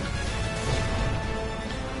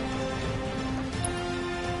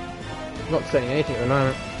 Not seeing anything at the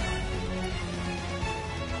moment.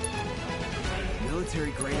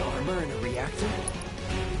 Military grade armor and a reactor?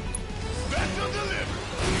 Special delivery.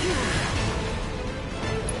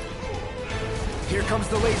 Here comes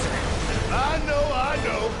the laser. I know.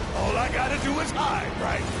 All I gotta do is hide,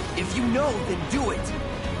 right? If you know, then do it.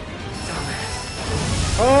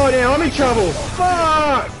 Oh, now I'm in trouble.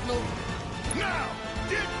 Fuck! Now,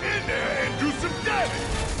 get in there and do some damage.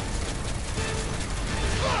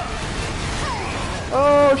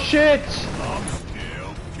 Oh shit! I'm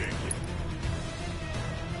still kicking.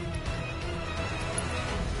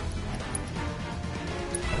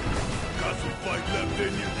 Got some fight left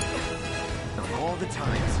in you. Not all the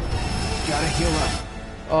times. Gotta heal up.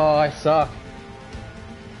 Oh, I suck.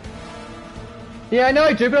 Yeah, I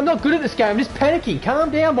know, dude, but I'm not good at this game. I'm just panicking. Calm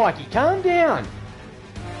down, Mikey. Calm down.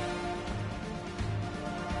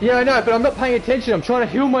 Yeah, I know, but I'm not paying attention. I'm trying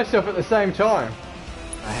to heal myself at the same time.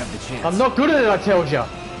 I have the chance. I'm not good at it, I told you.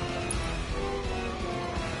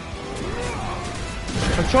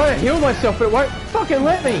 I'm trying to heal myself, but it won't fucking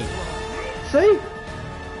let me. See?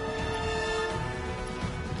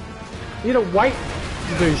 You gotta wait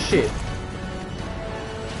to do shit.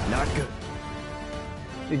 Not good.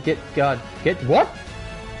 Get what?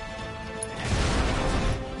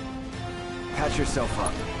 Patch yourself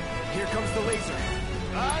up. Here comes the laser.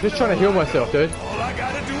 Just trying to heal myself, dude. All I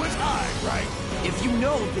gotta do is hide, right? If you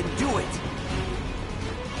know, then do it.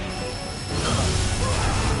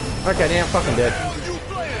 Okay, now I'm fucking dead. How you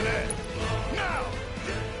playing at? Now,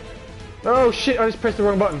 Oh shit, I just pressed the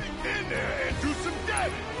wrong button. get in there and do some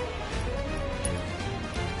damage.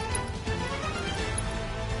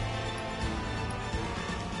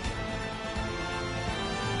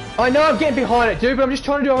 I know I'm getting behind it, dude, but I'm just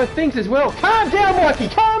trying to do other things as well. Calm down, Mikey,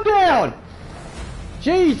 calm down!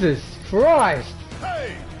 Jesus Christ!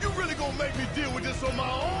 Hey, you really gonna make me deal with this on my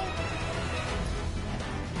own?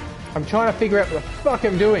 I'm trying to figure out what the fuck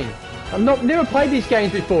I'm doing. Never played these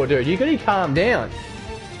games before, dude. You gotta calm down.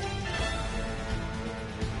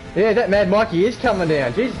 Yeah, that Mad Mikey is coming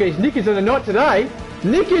down. Jesus, his knickers in a knot today.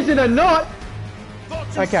 Knickers in a knot!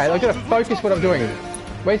 Okay, I've got to focus what I'm doing.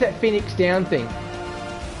 Where's that Phoenix down thing?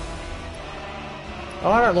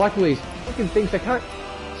 Oh, I don't like all these fucking things. I can't.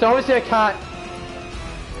 So obviously I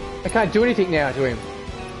can't do anything now to him.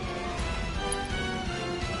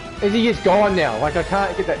 Is he just gone now? Like I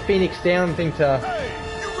can't get that Phoenix down thing to. Hey,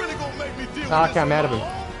 you really gonna make me deal with Ah, this okay, I'm on out of my him.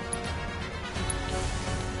 own?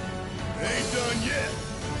 Ain't done yet.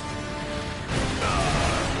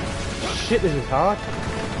 Shit, this is hard.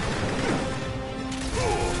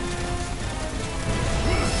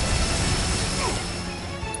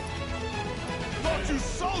 Thought you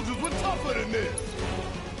soldiers were tougher than this.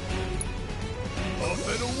 Up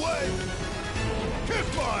and away.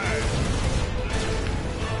 Kiss my ass.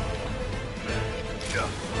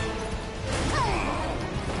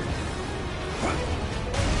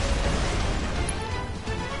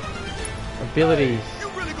 Abilities. You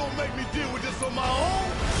really gonna make me deal with this on my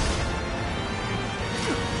own?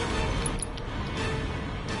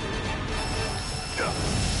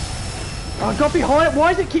 Oh, I got behind it.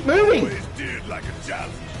 Why does it keep moving? Always did like a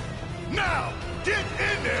challenge. Now, get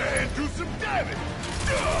in there and do some damage.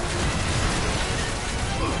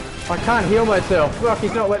 I can't heal myself. Fuck,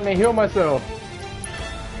 he's not letting me heal myself.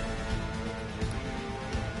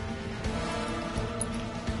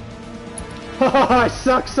 I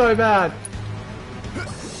suck so bad.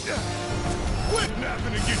 Quit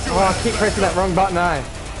napping and get your Oh, I ass keep back pressing that up, wrong button, eh?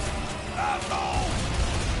 asshole.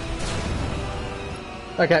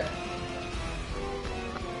 Okay.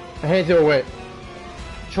 My hands are all wet.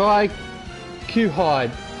 Try Q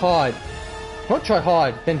hide. Hide. Not try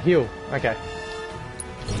hide, then heal. Okay.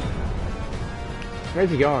 Where's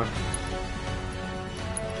he going?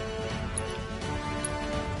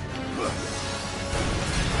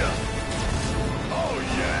 Oh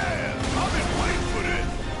yeah, I've been waiting for this.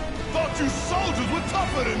 Thought you soldiers were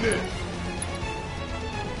tougher than this.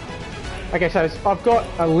 Okay, so I've got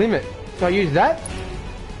a limit. So I use that?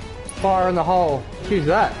 Fire in the hole. Use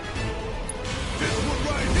that. This one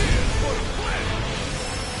right here is for the planet.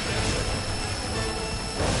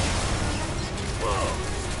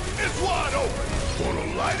 It's wide open.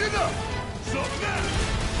 Wanna light it up? Something else.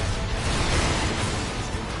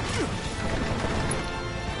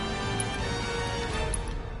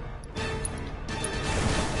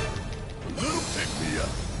 Little pick me up.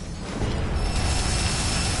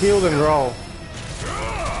 Heal and roll.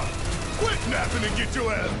 Quit now. napping and get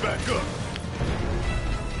your ass back up.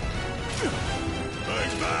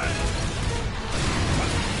 Thanks, man.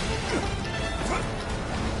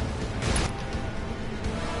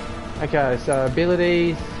 Okay, so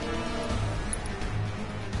abilities.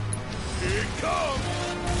 Here it comes.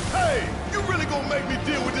 Hey, you really gonna make me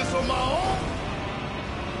deal with this on my own?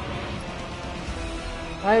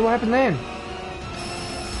 Hey, what happened then?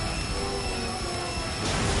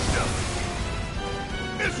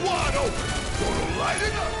 It's wide open. Gonna light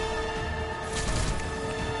it up.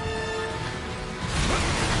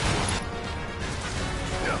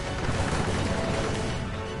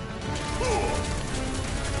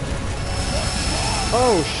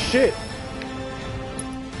 Oh shit!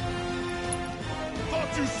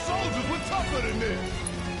 Thought you soldiers were tougher than this.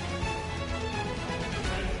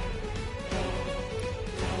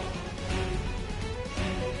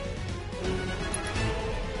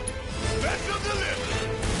 Special delivery.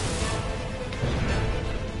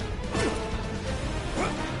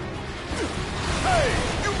 Hey,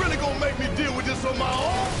 you really gonna make me deal with this on my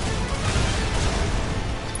own?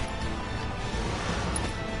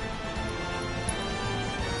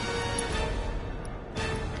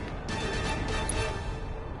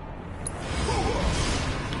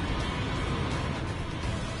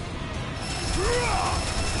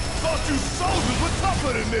 Thought you soldiers were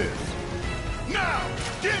tougher than this. Now,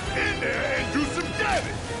 get in there and do some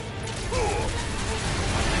damage.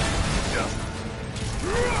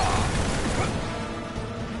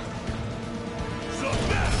 So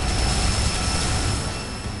now.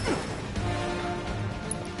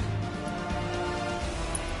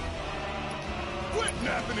 Quit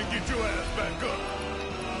napping and get your ass back up.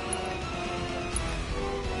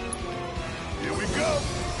 Here we go.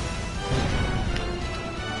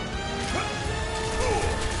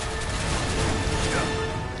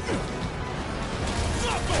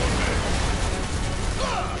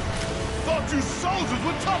 Thought you soldiers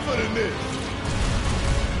were tougher than this.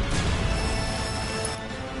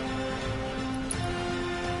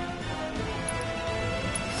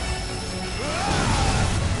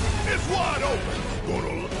 It's wide open.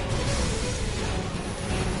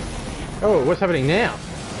 Oh, what's happening now?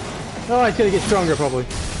 Oh, it's gonna get stronger probably.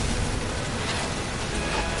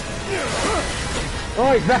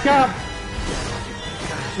 Oh, he's back up!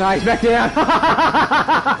 No, he's back down!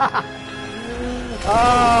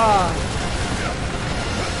 Ah!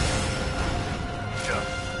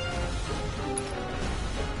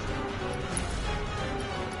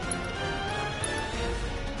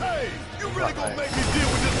 Hey, you really gonna make me deal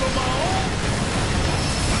with this on my own?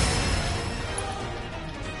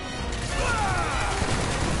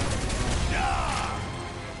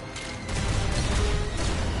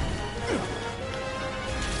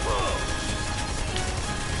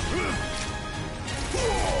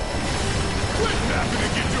 Quit napping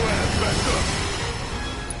and get your ass back up.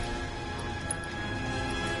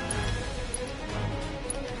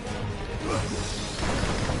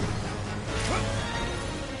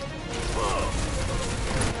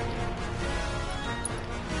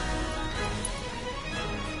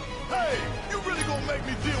 Hey, you really gonna make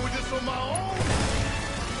me deal with this on my own?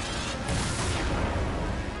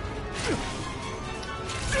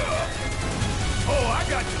 Oh, I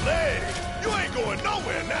got your leg. You ain't going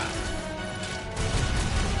nowhere now.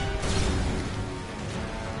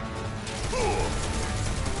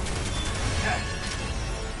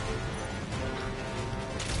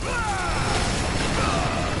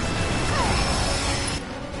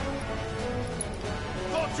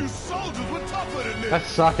 Thought you soldiers were tougher than this. That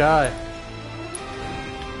suck, eh?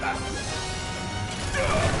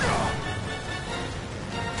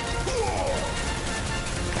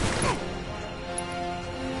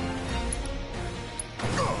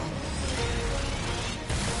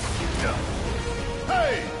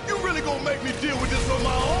 Hey, you really gonna make me deal with this on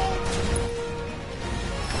my own?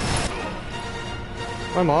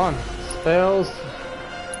 Come on. Spells.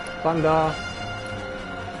 Thunder.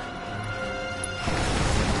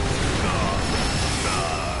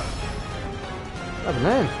 Oh,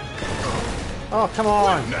 man. Oh, come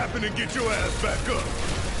on. Quit napping and get your ass back up.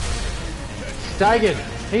 Staggered.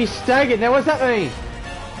 He's staggered. Now, what does that mean?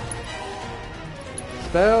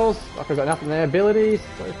 Spells. Like I've got nothing there. Abilities.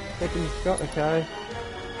 Second shot. Okay.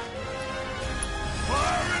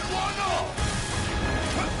 Firing one off.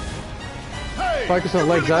 Hey, Focus on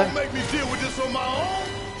you legs, really eh? gonna make me deal with this on my own?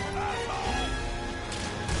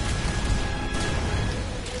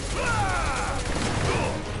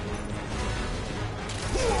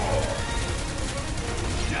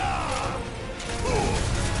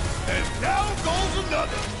 And down goes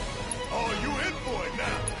another. Oh, you in for it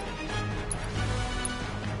now.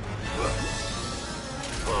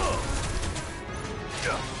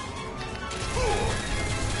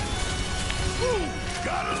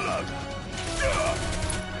 Gotta love it.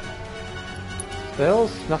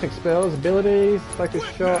 Spells? Nothing spells. Abilities. Focus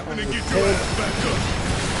shot on And his get your head. ass back up.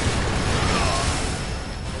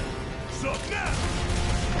 Suck now.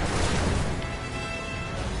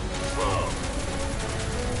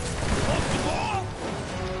 Off the ball.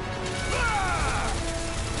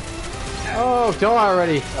 Oh, die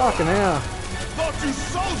already. Fucking hell. Thought you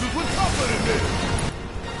soldiers were tougher than this.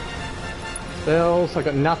 Spells. I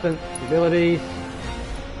got nothing. Abilities.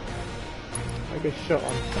 Focus shot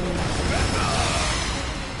on.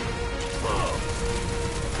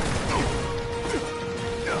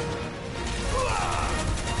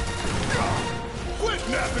 Quit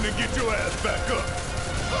napping and get your ass back up.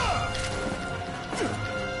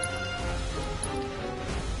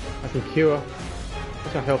 I can cure.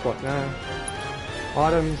 What's my health like now?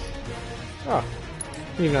 Items. Oh. I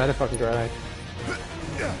didn't even know I had a fucking grenade.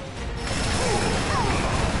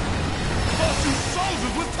 Thought you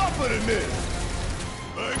soldiers were tougher than this.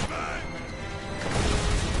 Bang, bang.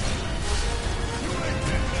 You ain't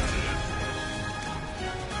getting none of this.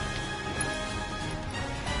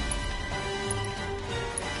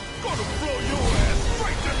 Gonna blow your ass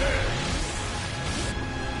straight to hell.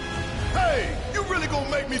 Hey, you really gonna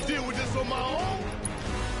make me deal with this on my own?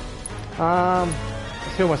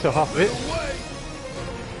 Let's heal myself half a bit. Away.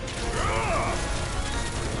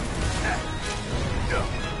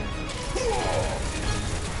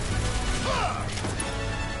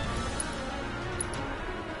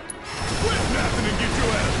 Quit napping and get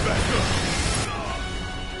your ass back up.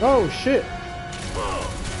 Oh shit.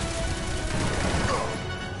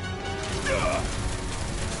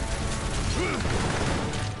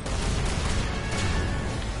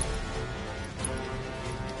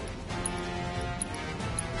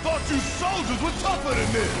 Thought you soldiers were tougher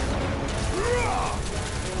than this.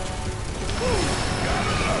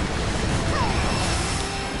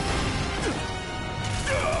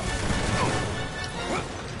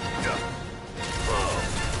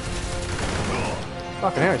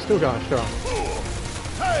 Fucking hell, it's still going strong.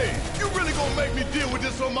 Hey, you really gonna make me deal with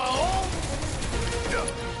this on my own?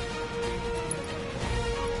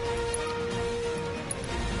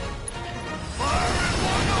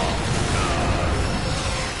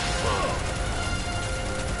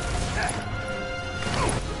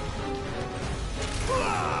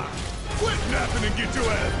 Quit napping and get your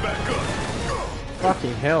ass back up.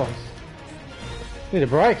 Fucking hell. Need a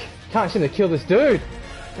break. Can't seem to kill this dude.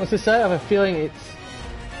 What's to say? I have a feeling it's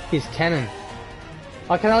his cannon.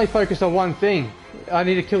 I can only focus on one thing. I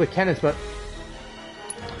need to kill the cannons, but...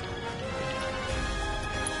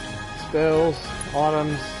 Spells,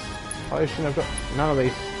 items, potion, I've got none of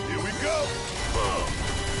these. Here we go.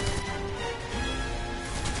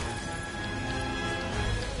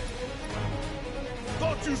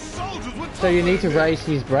 Thought you soldiers would. So you need to raise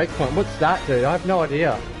his breakpoint. What's that, dude? I have no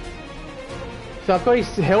idea. So I've got his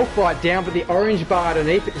health right down, but the orange bar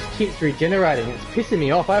underneath it just keeps regenerating. It's pissing me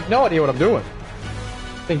off. I have no idea what I'm doing.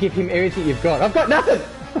 Then give him everything you've got. I've got nothing!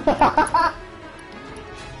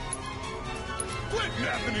 Quit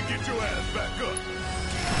napping and get your ass back up.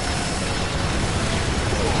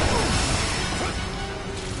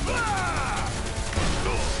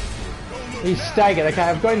 He's staggered. Okay,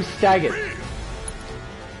 I've got him staggered.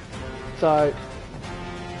 So...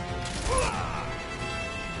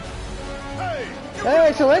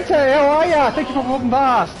 Hey, Salente, how are ya? Thank you for popping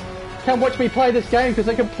past. Come watch me play this game because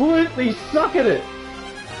I completely suck at it.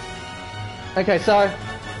 Okay, so...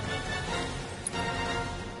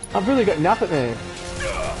 I've really got nothing there.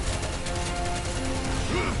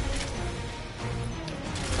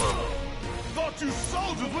 Thought you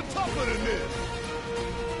soldiers were tougher than this.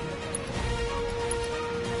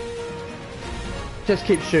 Just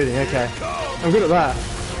keep shooting, okay. I'm good at that.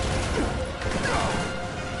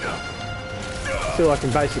 That's all I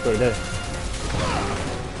can basically do.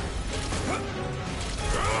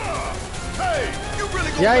 Hey, you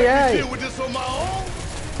really gonna Yay, make yay. me deal with this on my own?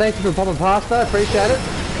 Thank you for popping past though, appreciate it.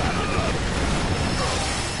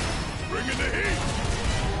 Bring in the heat.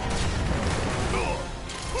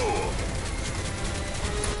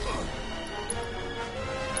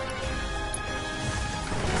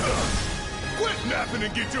 Quit napping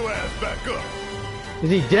and get your ass back up. Is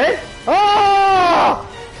he dead? Oh!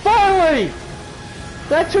 Finally!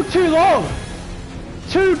 That took too long!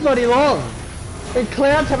 Too bloody long! And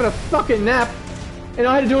Cloud's having a fucking nap, and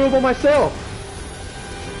I had to do it all by myself.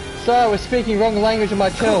 So I was speaking wrong language on my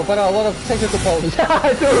channel, but a lot of technical problems. It's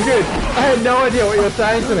all good. I had no idea what you were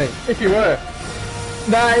saying to me, if you were.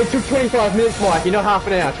 No, it took 25 minutes, Mikey, not half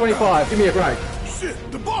an hour. 25, give me a break. Shit,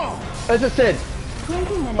 the bomb. As I said,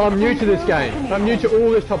 I'm new to this game. I'm new to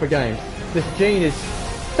all this type of games. this gene is...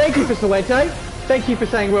 Thank you for Salente. Thank you for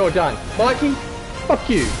saying well done. Mikey, fuck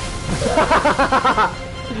you.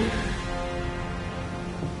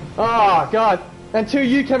 Oh, God. Until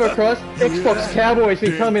you came across, Xbox Cowboy's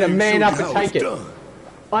been telling me to man up and take it.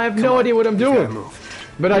 I have no idea what I'm doing.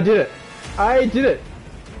 But I did it. I did it.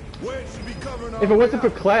 If it wasn't for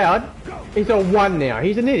Cloud, he's a 1 now.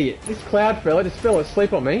 He's an idiot. This Cloud fella just fell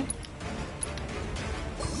asleep on me.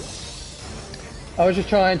 I was just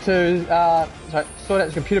trying to sort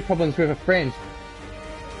out computer problems with a friend.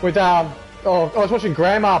 With I was watching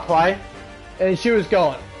Grandma play, and she was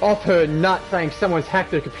going off her nut saying someone's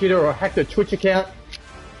hacked her computer or hacked her Twitch account.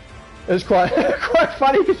 It was quite quite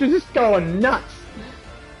funny because she was just going nuts.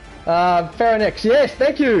 Faranex, yes,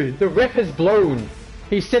 thank you. The rep has blown.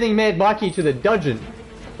 He's sending Mad Mikey to the dungeon.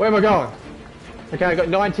 Where am I going? Okay, I got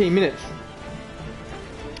 19 minutes.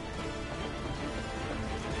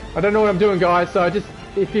 I don't know what I'm doing, guys, so just,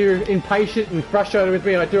 if you're impatient and frustrated with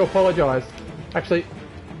me, I do apologise. Actually,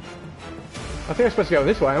 I think I'm supposed to go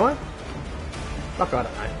this way, am I? Fuck, I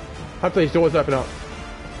don't know. Hopefully these doors open up.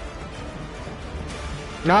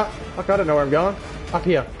 No, fuck, I don't know where I'm going. Up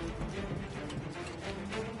here.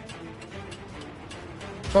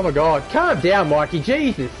 Oh my god, calm down, Mikey,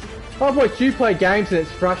 Jesus. I've watched you play games and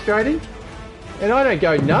it's frustrating. And I don't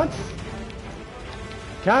go nuts.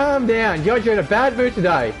 Calm down, you're in a bad mood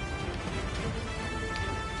today.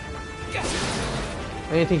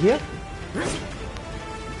 Anything here?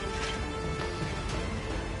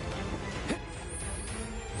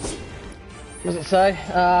 What does it say?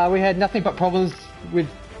 We had nothing but problems with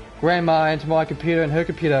Grandma and my computer and her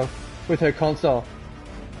computer with her console.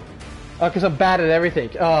 Oh, because I'm bad at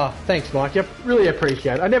everything. Oh, thanks, Mike. I really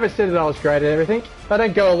appreciate it. I never said that I was great at everything. I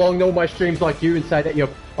don't go along all my streams like you and say that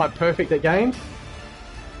I'm perfect at games.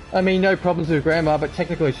 I mean, no problems with Grandma, but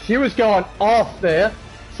technically she was going off there,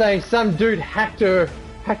 saying some dude hacked her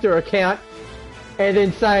account, and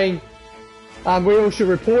then saying we all should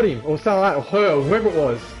report him, or something like that, or her, or whoever it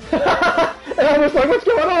was. And I was like, what's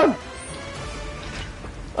going on?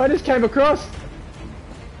 I just came across.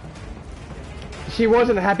 She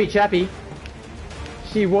wasn't a happy chappy.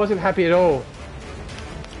 She wasn't happy at all.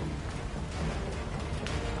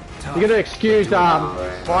 You gotta excuse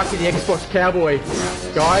Mikey the Xbox Cowboy.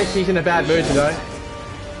 Guys, he's in a bad mood today.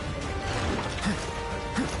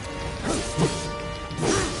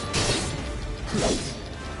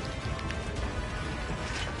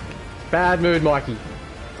 Bad mood, Mikey.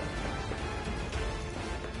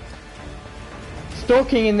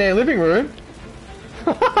 Stalking in their living room?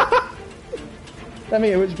 I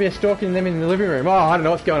mean, it would be a stalking them in the living room. Oh, I don't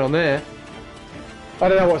know what's going on there. I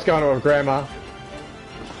don't know what's going on with Grandma.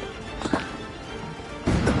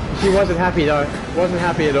 She wasn't happy though. Wasn't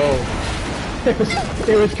happy at all.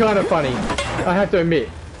 It was kind of funny. I have to admit.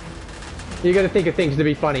 You got to think of things to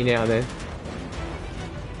be funny now and then.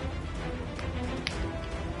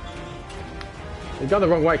 You've gone the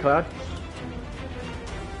wrong way, Cloud.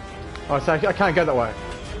 Oh, so I can't go that way.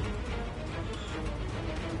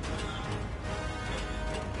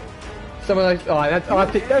 Some of those. Oh, I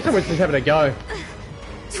think someone's just having a go.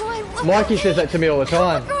 Mikey says that to me all the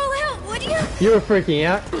time. You were freaking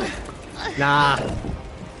out. Nah.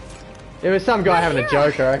 It was some guy having a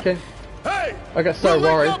joke, I reckon. Hey, I got so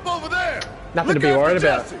worried. Nothing to be worried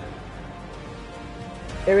about.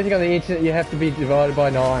 Everything on the internet you have to be divided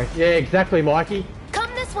by 9. Yeah, exactly, Mikey.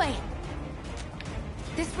 Come this way.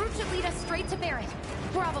 This route should lead us straight to Barrett.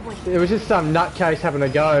 Probably. It was just some nutcase having a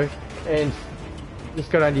go, and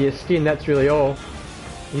just got under your skin. That's really all.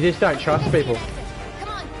 You just don't trust people. Come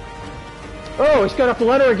on. Oh, he's got up the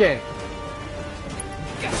ladder again.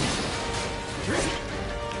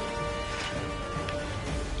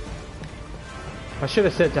 I should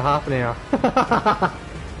have set it to half an hour.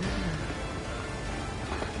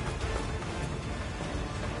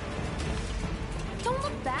 Don't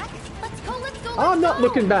look back. Let's go. I'm not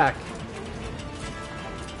looking back.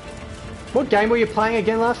 What game were you playing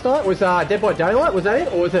again last night? Was Dead by Daylight? Was that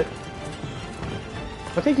it? Or was it...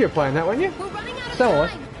 I think you were playing that, weren't you? We're running out of So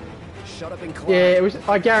was. time. Shut up and climb. Yeah, it was.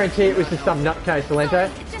 I guarantee it was just some nutcase, Salento.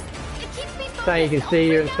 It keeps me Saying he can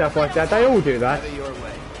see you and stuff like that. They all do that. Your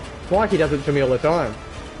way. Mikey does it to me all the time.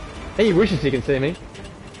 He wishes he can see me.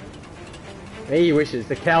 He wishes.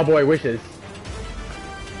 The cowboy wishes.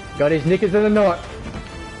 Got his knickers in a knot.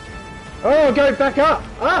 Oh, go back up.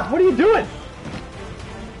 Ah, what are you doing?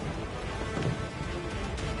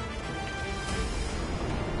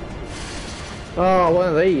 Oh, one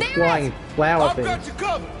of these flying flower I've things. got you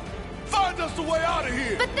covered. Find us a way out of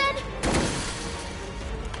here. But then...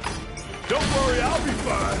 Don't worry, I'll be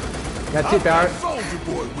fine. That's it, Barrett. Soldier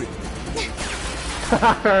boy with me.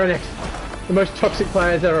 Fair enough. The most toxic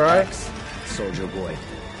players ever, right? Soldier boy.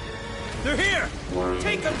 They're here!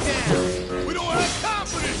 Take them down! We don't have time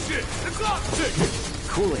for this shit! The clock's ticking!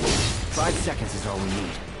 Cool it. 5 seconds is all we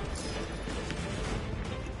need.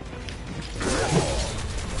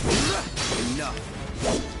 Enough.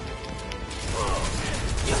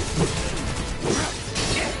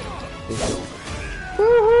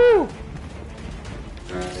 Woohoo!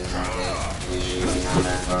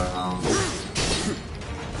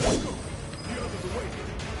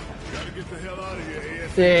 Gotta get the hell out of here,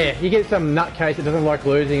 AS. Yeah, you get some nutcase that doesn't like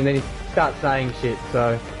losing and then he starts saying shit,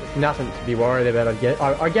 so it's nothing to be worried about,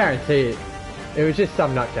 I guarantee it. It was just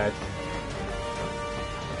some nutcase.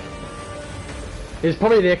 It was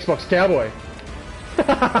probably the Xbox cowboy.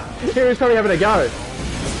 He was probably having a go.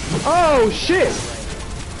 Oh shit!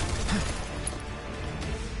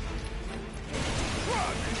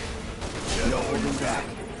 No holding back.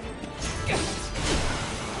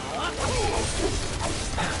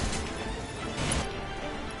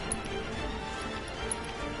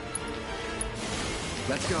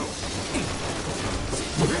 Let's go.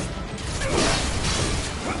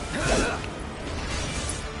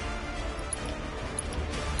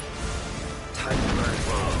 Time to burn.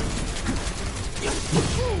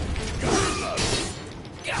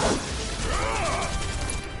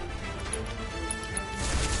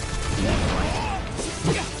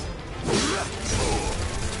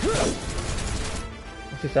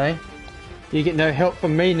 What's he saying? You get no help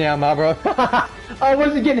from me now, Marlboro. I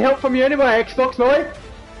wasn't getting help from you anyway, Xbox boy.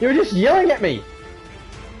 You were just yelling at me.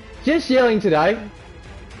 Just yelling today.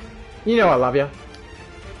 You know I love you.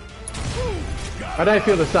 I don't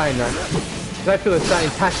feel the same though. I don't feel the same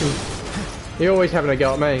passion. You're always having a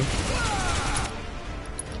go at me.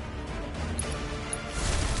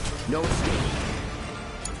 No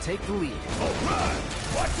escape. Take the lead. Alright!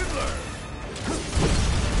 Watch and learn!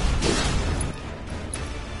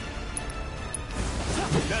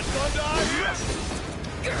 That's fun to hear!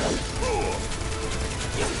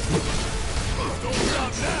 Don't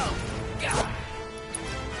stop now!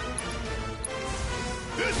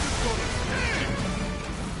 This is gonna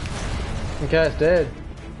sting! Okay, it's dead.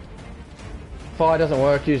 Fire doesn't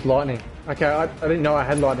work, use lightning. Okay, I didn't know I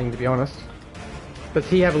had lightning to be honest. Does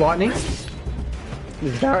he have lightning?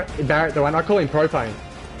 Is Barrett the one? I call him Propane.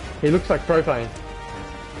 He looks like Propane.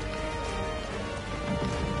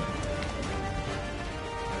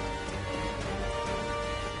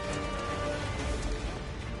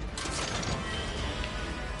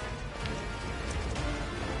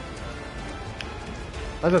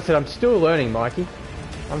 As I said, I'm still learning, Mikey.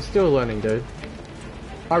 I'm still learning, dude.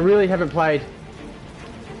 I really haven't played...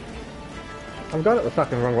 I've got it the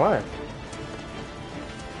fucking wrong way.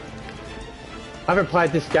 I haven't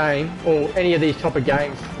played this game, or any of these type of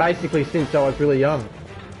games, basically since I was really young.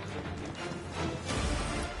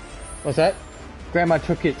 What's that? Grandma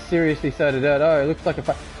took it seriously, so did it. Oh, it looks like a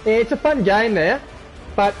fun... Yeah, it's a fun game there,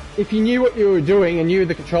 but if you knew what you were doing and knew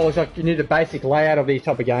the controls, like you knew the basic layout of these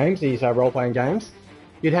type of games, these role-playing games,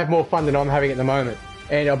 you'd have more fun than I'm having at the moment.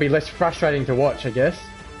 And it'll be less frustrating to watch, I guess.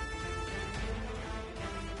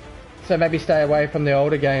 So maybe stay away from the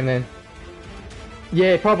older game then.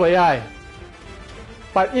 Yeah, probably, eh?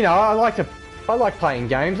 But, you know, I like playing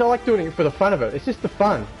games. I like doing it for the fun of it. It's just the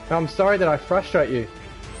fun. And I'm sorry that I frustrate you.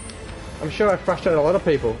 I'm sure I frustrate a lot of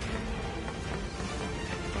people.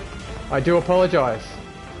 I do apologise.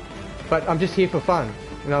 But I'm just here for fun.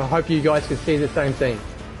 And I hope you guys can see the same thing.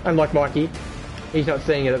 Unlike Mikey. He's not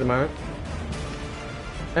seeing it at the moment.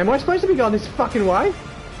 Am I supposed to be going this fucking way?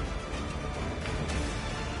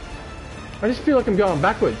 I just feel like I'm going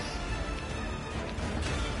backwards.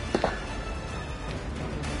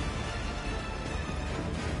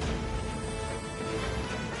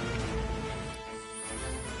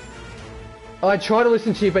 I try to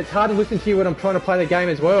listen to you, but it's hard to listen to you when I'm trying to play the game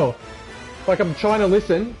as well. Like, I'm trying to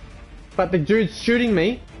listen, but the dude's shooting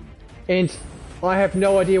me, and I have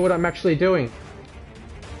no idea what I'm actually doing.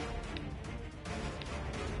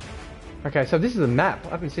 Okay, so this is the map. I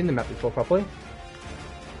haven't seen the map before properly.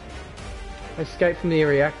 Escape from the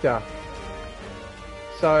reactor.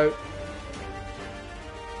 So...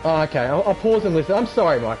 Oh, okay, I'll pause and listen. I'm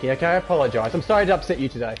sorry, Mikey, okay? I apologise. I'm sorry to upset you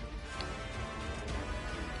today.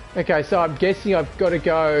 Okay, so I'm guessing I've got to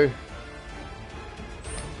go...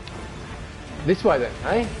 this way then,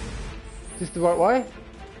 eh? Is this the right way?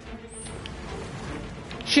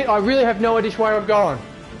 Shit, I really have no idea where I've gone.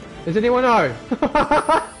 Does anyone know?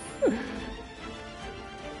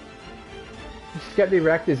 Escape the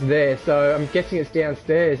reactor's there, so I'm guessing it's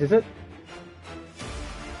downstairs, is it?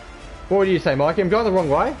 What do you say, Mikey? I'm going the wrong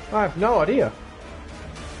way? I have no idea.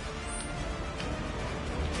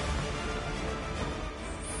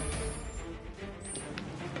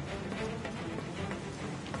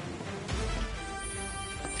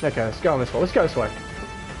 Okay, let's go on this way. Let's go this way.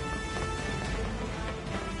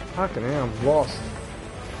 Fucking hell, I'm lost.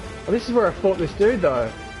 Oh, this is where I fought this dude,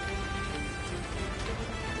 though.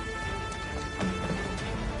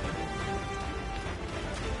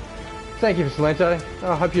 Thank you for Salento.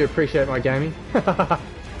 I hope you appreciate my gaming.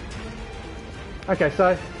 Okay,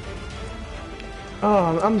 so...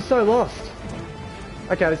 Oh, I'm so lost.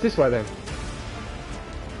 Okay, it's this way then.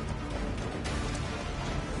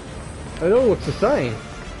 It all looks the same.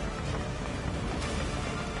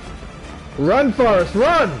 Run, Forrest,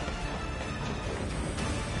 run!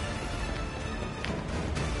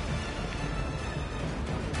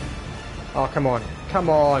 Oh, come on. Come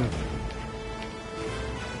on.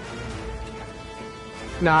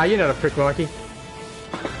 Nah, you're not a prick, Mikey.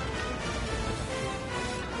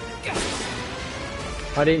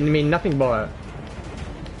 I didn't mean nothing by it.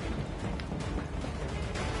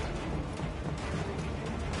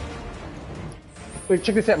 Look,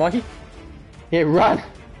 check this out, Mikey. Yeah, run!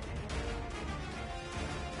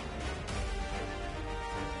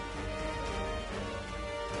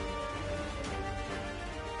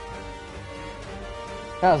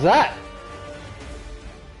 How's that?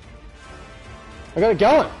 I got it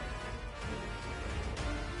going.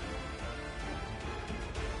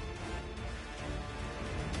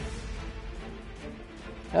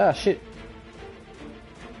 Ah, shit.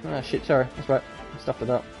 Ah, shit, sorry. That's right. I stuffed it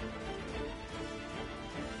up.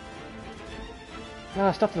 Ah,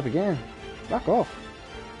 I stuffed it up again. Fuck off.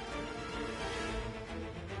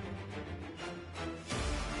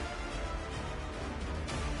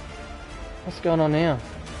 What's going on now?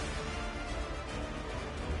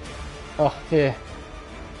 Oh, yeah.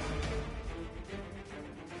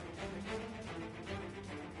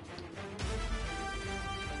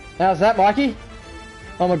 How's that, Mikey?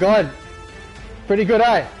 Oh my god. Pretty good,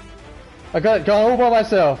 eh? I got it going all by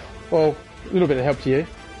myself. Well, a little bit of help to you,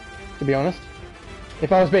 to be honest.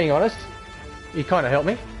 If I was being honest, you kind of helped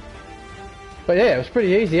me. But yeah, it was pretty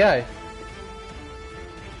easy, eh?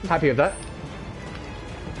 I'm happy with that.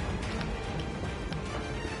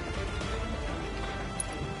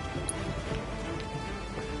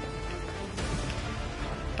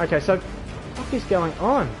 Okay, so what is going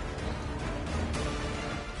on?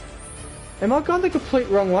 Am I going the complete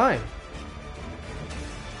wrong way?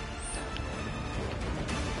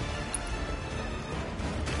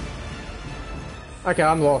 Okay,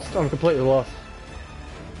 I'm lost. I'm completely lost.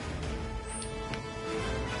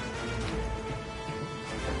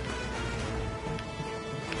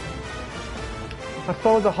 I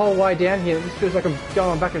followed the whole way down here. It just feels like I'm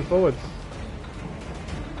going back and forwards.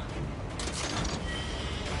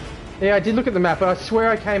 Yeah, I did look at the map, but I swear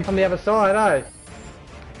I came from the other side, eh?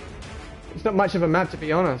 It's not much of a map, to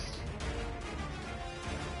be honest.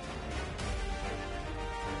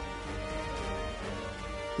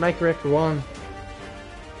 Make rec 1.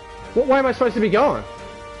 What way am I supposed to be going?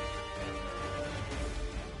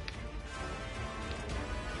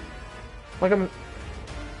 Like I'm...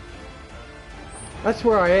 That's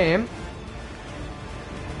where I am.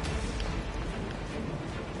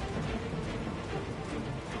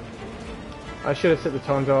 I should have set the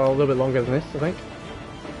time dial a little bit longer than this, I think.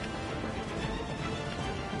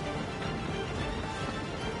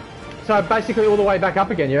 So basically all the way back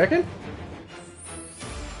up again, you reckon?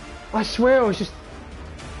 I swear I was just...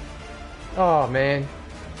 Oh, man.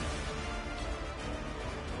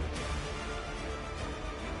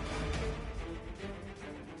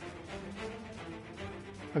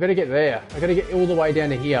 I gotta get there. I gotta get all the way down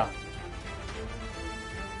to here.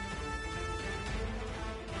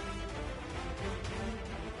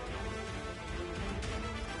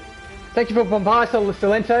 Thank you for Bombay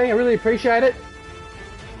Salente. I really appreciate it.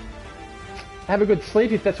 Have a good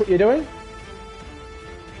sleep if that's what you're doing.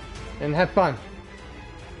 And have fun.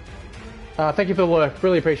 Thank you for the work.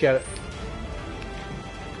 Really appreciate it.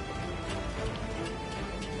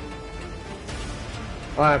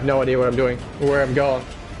 I have no idea what I'm doing or where I'm going.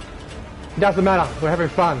 It doesn't matter. We're having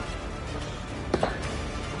fun.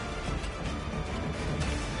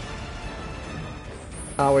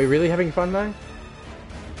 Are we really having fun though?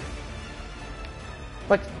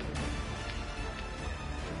 Like...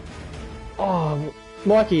 Oh,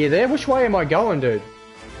 Mikey, you there? Which way am I going, dude?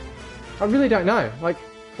 I really don't know. Like,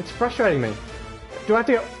 it's frustrating me. Do I have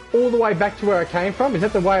to go all the way back to where I came from? Is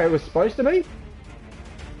that the way it was supposed to be?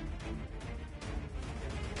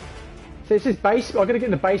 So it says base... I've got to get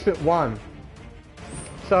into basement 1.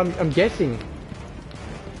 So I'm guessing.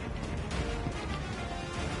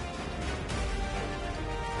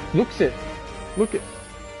 Looks it. Look it.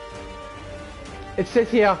 It says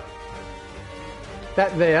here...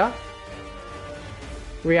 That there...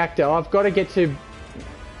 Reactor. I've got to get to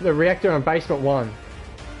the reactor on basement 1.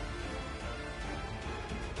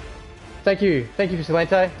 Thank you,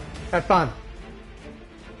 Vigilante. Have fun.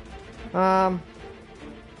 I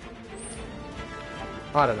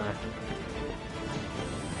don't know.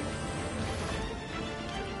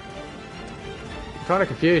 I'm kind of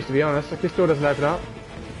confused, to be honest. Like, this door doesn't open up.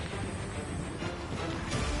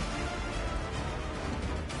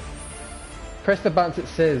 Press the buttons it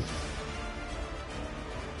says.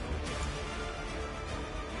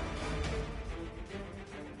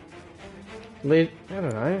 Lead, I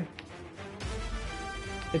don't know.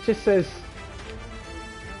 It just says...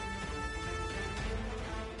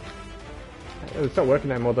 It's not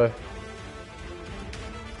working anymore though.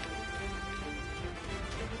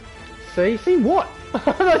 See what?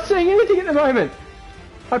 I'm not seeing anything at the moment.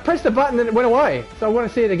 I pressed the button and it went away, so I want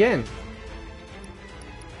to see it again.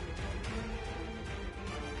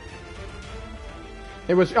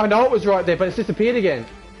 It was, I know it was right there, but it's disappeared again.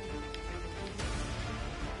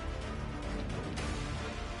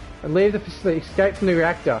 And leave the facility, escape from the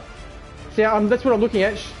reactor. See, that's what I'm looking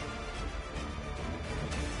at.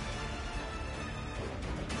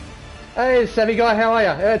 Hey, Savvy Guy, how are you?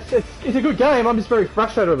 It's a good game, I'm just very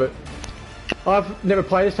frustrated with it. I've never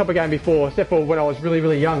played this type of game before, except for when I was really,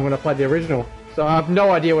 really young when I played the original. So I have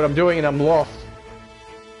no idea what I'm doing and I'm lost.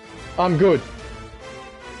 I'm good.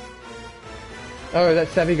 Oh, that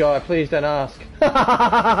Savvy Guy, please don't ask.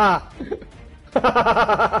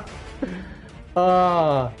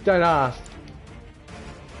 Oh, don't ask.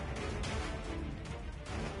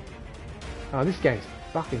 Oh, this game's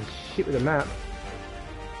fucking shit with the map.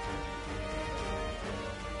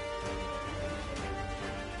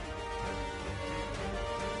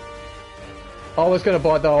 I was going to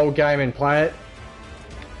buy the old game and play it.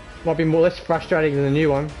 Might be less frustrating than the new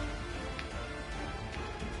one.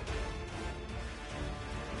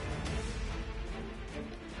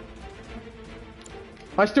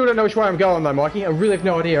 I still don't know which way I'm going though, Mikey. I really have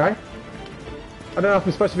no idea, eh? I don't know if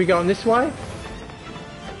I'm supposed to be going this way.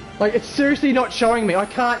 Like, it's seriously not showing me. I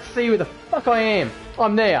can't see where the fuck I am.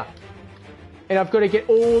 I'm there. And I've got to get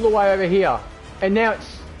all the way over here. And now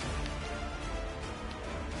it's...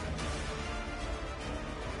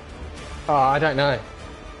 Oh, I don't know.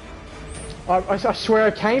 I swear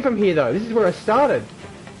I came from here though. This is where I started.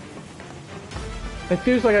 It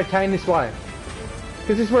feels like I came this way.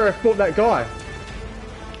 Because this is where I fought that guy.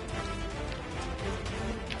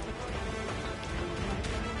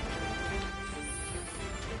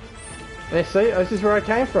 Yeah, see, this is where I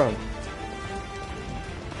came from.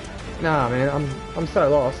 Nah, man, I'm so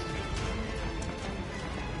lost.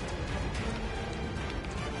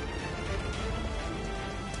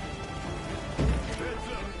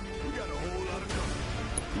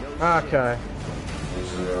 Okay.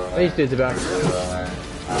 These dudes are back.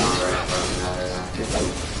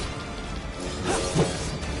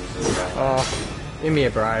 Oh, give me a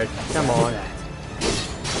break. Come on.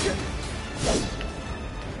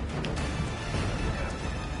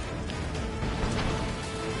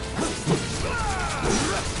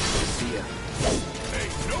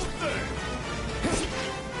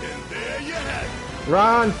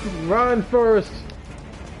 Run, Forrest!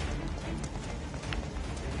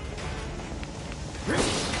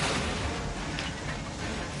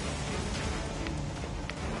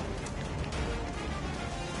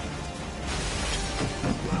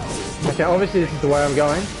 Okay, obviously this is the way I'm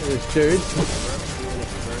going. There's dudes.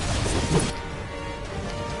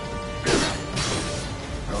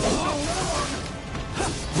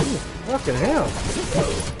 Ooh, fucking hell.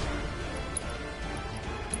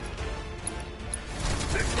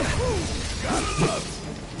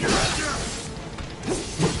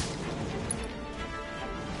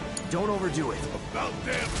 Don't overdo it. About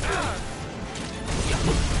damn time.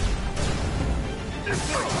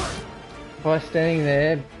 By standing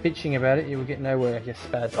there, bitching about it, you will get nowhere, you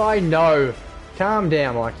spaz. I know! Calm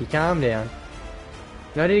down, Mikey, calm down.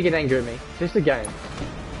 No need to get angry at me. It's just a game.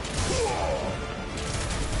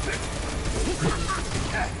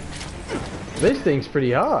 This thing's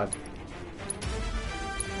pretty hard.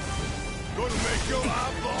 Gonna make your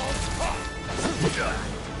eyeballs pop.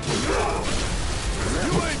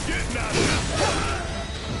 You ain't getting out of this.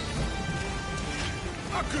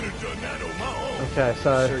 I could have done that on my own. Okay,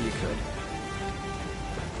 so... Sure you could.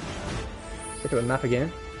 Let's look at the map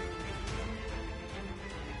again.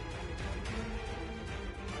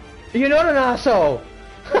 You're not an asshole!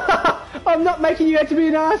 I'm not making you out to be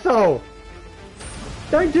an asshole!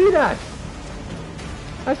 Don't do that!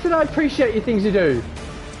 I said I appreciate your things you do.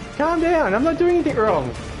 Calm down, I'm not doing anything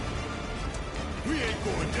wrong. We ain't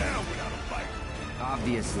going down without a fight.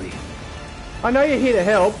 Obviously. I know you're here to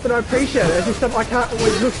help, but I appreciate it. It's just stuff I can't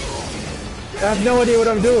always look. I have no idea what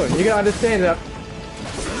I'm doing. You gotta understand that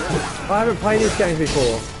I haven't played these games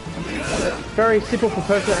before. Very simple for a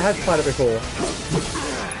person that has played it before.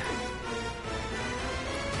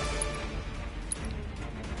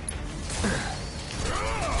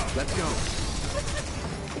 Let's go.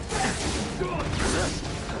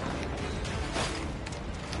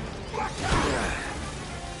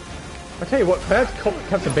 I tell you what, Cloud's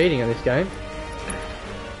cops a beating in this game.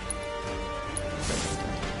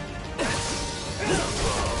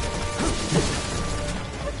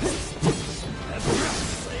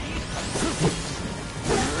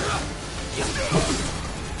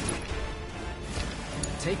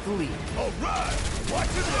 Take the lead. All right, watch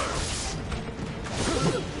it there.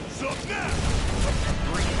 Sup now.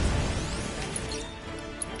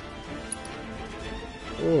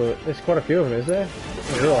 Ooh, there's quite a few of them, is there? I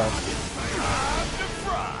didn't realise.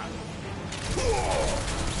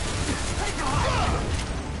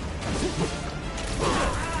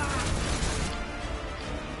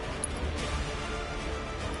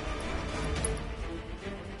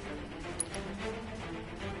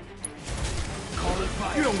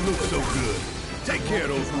 You don't look so good. Take care of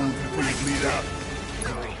those wounds before you bleed out.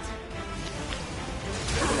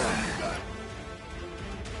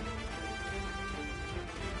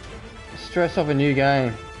 Stress of a new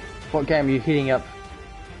game. What game are you hitting up?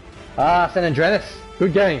 Ah, San Andreas.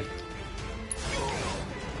 Good game.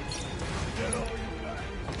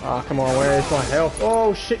 Ah, come on, where is my health?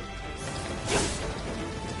 Oh, shit.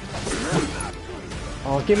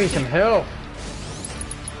 Oh, give me some health.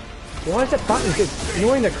 Why is that button just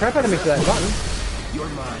annoying the crap out of me for that button? You're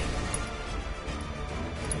mine.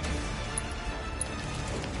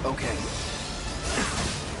 Okay.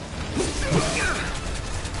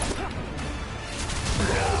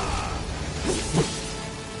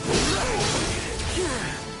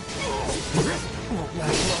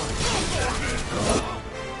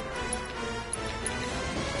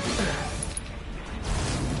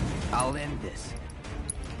 I'll end this.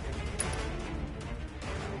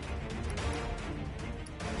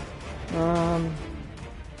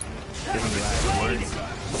 Any last words?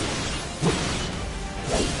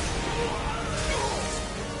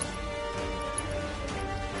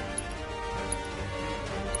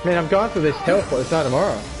 Man, I'm going through this health, but it's not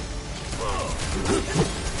tomorrow.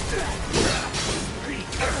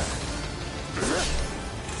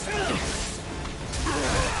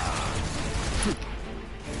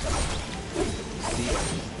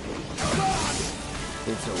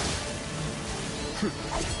 It's over.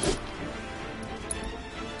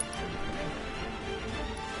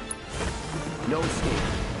 No escape.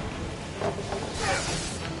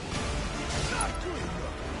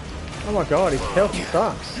 Oh my god, his health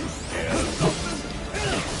sucks.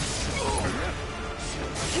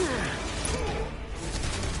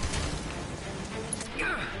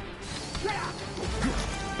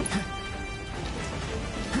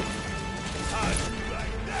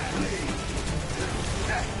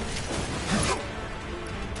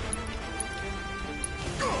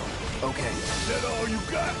 Okay. Is that all you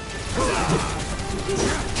got?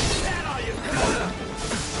 That all you got?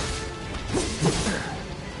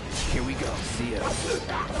 Here we go. See ya.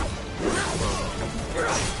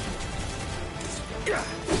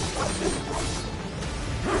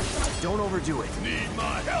 Don't overdo it. Need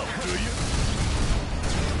my help, do you?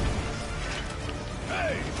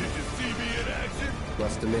 Hey, did you see me in action?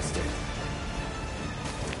 Must have missed it.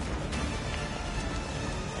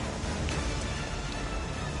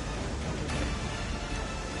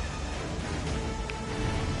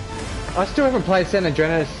 I still haven't played San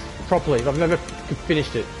Andreas properly. I've never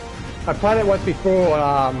finished it. I played it once before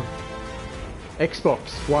on Xbox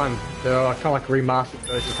One, the kind of like remastered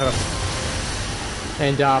version, kind of.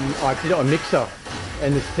 And I did it on Mixer,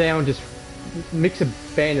 and the sound just Mixer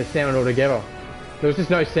banned the sound altogether. There was just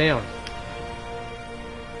no sound.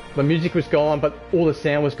 The music was gone, but all the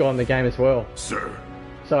sound was gone in the game as well. Sir.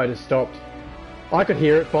 So I just stopped. I could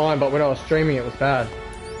hear it fine, but when I was streaming it was bad.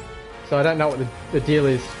 So I don't know what the deal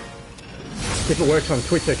is. If it works on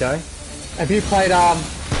Twitch, okay? Have you played,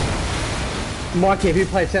 Mikey, have you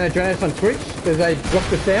played San Andreas on Twitch? Does they drop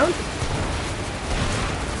the sound?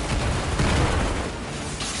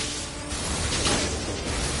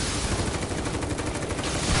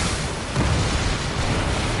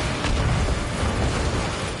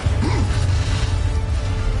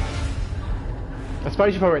 I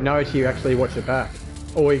suppose you probably won't know until you actually watch it back.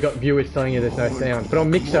 Or you got viewers telling you there's no sound. But on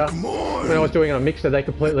Mixer, when I was doing it on Mixer, they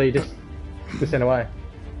completely just sent away.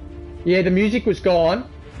 Yeah, the music was gone.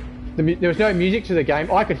 there was no music to the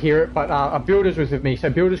game. I could hear it, but Builders was with me, so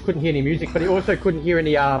Builders couldn't hear any music, but he also couldn't hear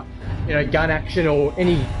any, you know, gun action or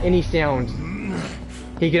any sound.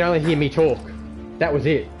 He could only hear me talk. That was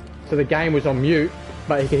it. So the game was on mute,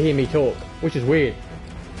 but he could hear me talk, which is weird.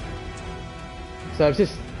 So it's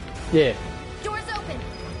just, yeah. Doors open.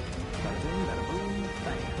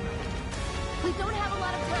 We don't have a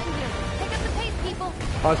lot of time here. Pick up the pace, people.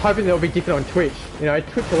 I was hoping that would be different on Twitch. You know,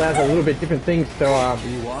 Twitch allows a little bit different things to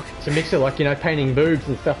mix it, like, you know, painting boobs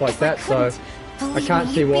and stuff like that. So I can't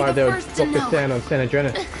see why they would drop this down on San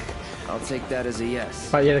Andreas. I'll take that as a yes.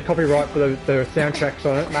 But yeah, the copyright for the soundtracks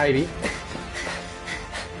on it, maybe.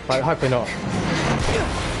 But hopefully not.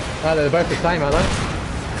 Oh, they're both the same, aren't they?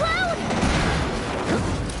 Cloud!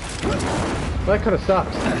 Well, that kind of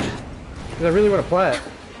sucks. Because I really want to play it.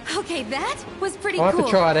 Okay, that was pretty I'll cool. have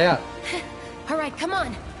to try it out. All right, come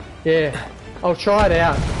on. Yeah, I'll try it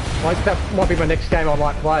out. Like, that might be my next game I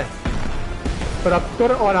might play. But I've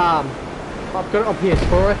got it on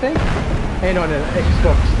PS4, I think, and on an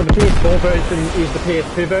Xbox. So the PS4 version is the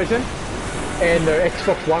PS2 version, and the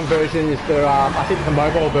Xbox One version is the I think the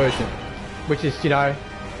mobile version, which is, you know,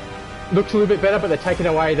 looks a little bit better, but they're taking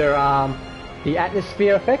away the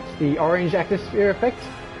atmosphere effect, the orange atmosphere effect.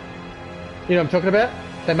 You know what I'm talking about?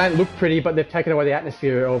 They made it look pretty, but they've taken away the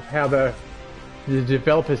atmosphere of how the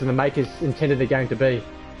developers and the makers intended the game to be.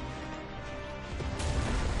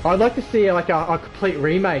 I'd like to see like a complete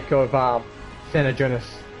remake of San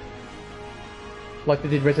Andreas, like they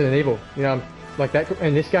did Resident Evil. You know, like that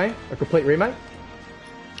in this game, a complete remake.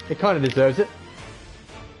 It kind of deserves it.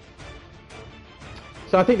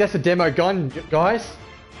 So I think that's a demo gun, guys.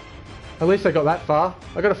 At least I got that far.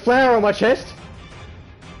 I got a flower on my chest.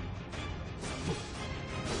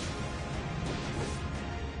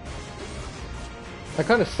 I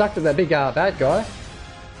kind of sucked at that big bad guy.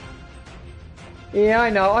 Yeah, I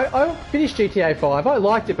know. I finished GTA 5. I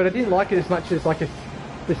liked it, but I didn't like it as much as like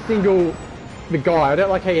the guy. I don't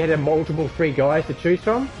like how you had multiple 3 guys to choose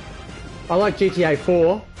from. I like GTA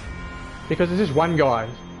 4 because there's just one guy.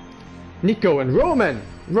 Nico and Roman.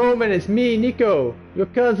 Roman, it's me, Nico, your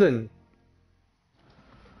cousin.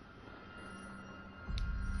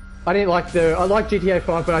 I like GTA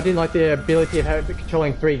 5, but I didn't like the ability of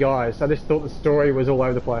controlling 3 guys. I just thought the story was all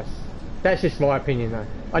over the place. That's just my opinion though.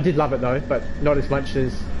 I did love it though, but not as much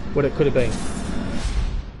as what it could have been.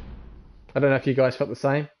 I don't know if you guys felt the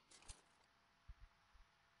same.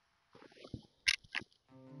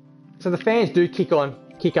 So the fans do kick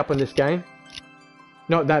up on this game.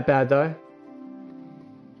 Not that bad though.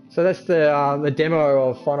 So that's the demo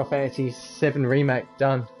of Final Fantasy VII Remake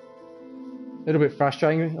done. A little bit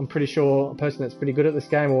frustrating. I'm pretty sure a person that's pretty good at this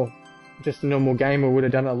game, or just a normal gamer, would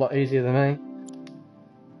have done it a lot easier than me.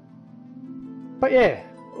 But yeah,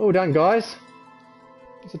 all done, guys.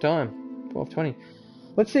 What's the time? 12:20.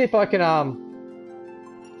 Let's see if I can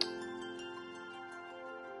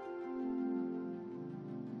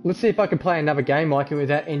let's see if I can play another game like it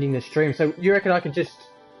without ending the stream. So you reckon I can just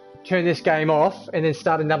turn this game off and then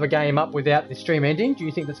start another game up without the stream ending? Do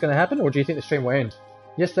you think that's going to happen, or do you think the stream will end?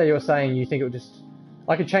 Yesterday you were saying you think it would just...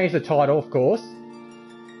 I could change the title, of course.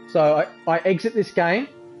 So I exit this game,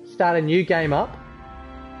 start a new game up,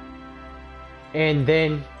 and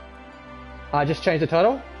then I just change the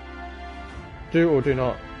title? Do or do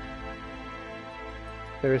not?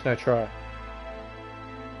 There is no try.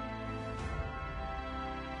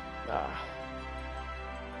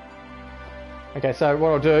 Okay, so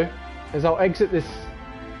what I'll do is I'll exit this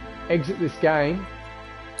game.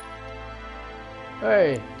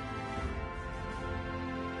 Hey!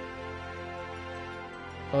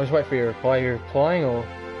 I'll just wait for your reply. You're replying, or...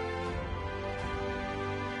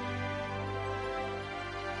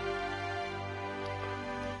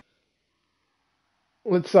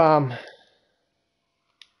 Let's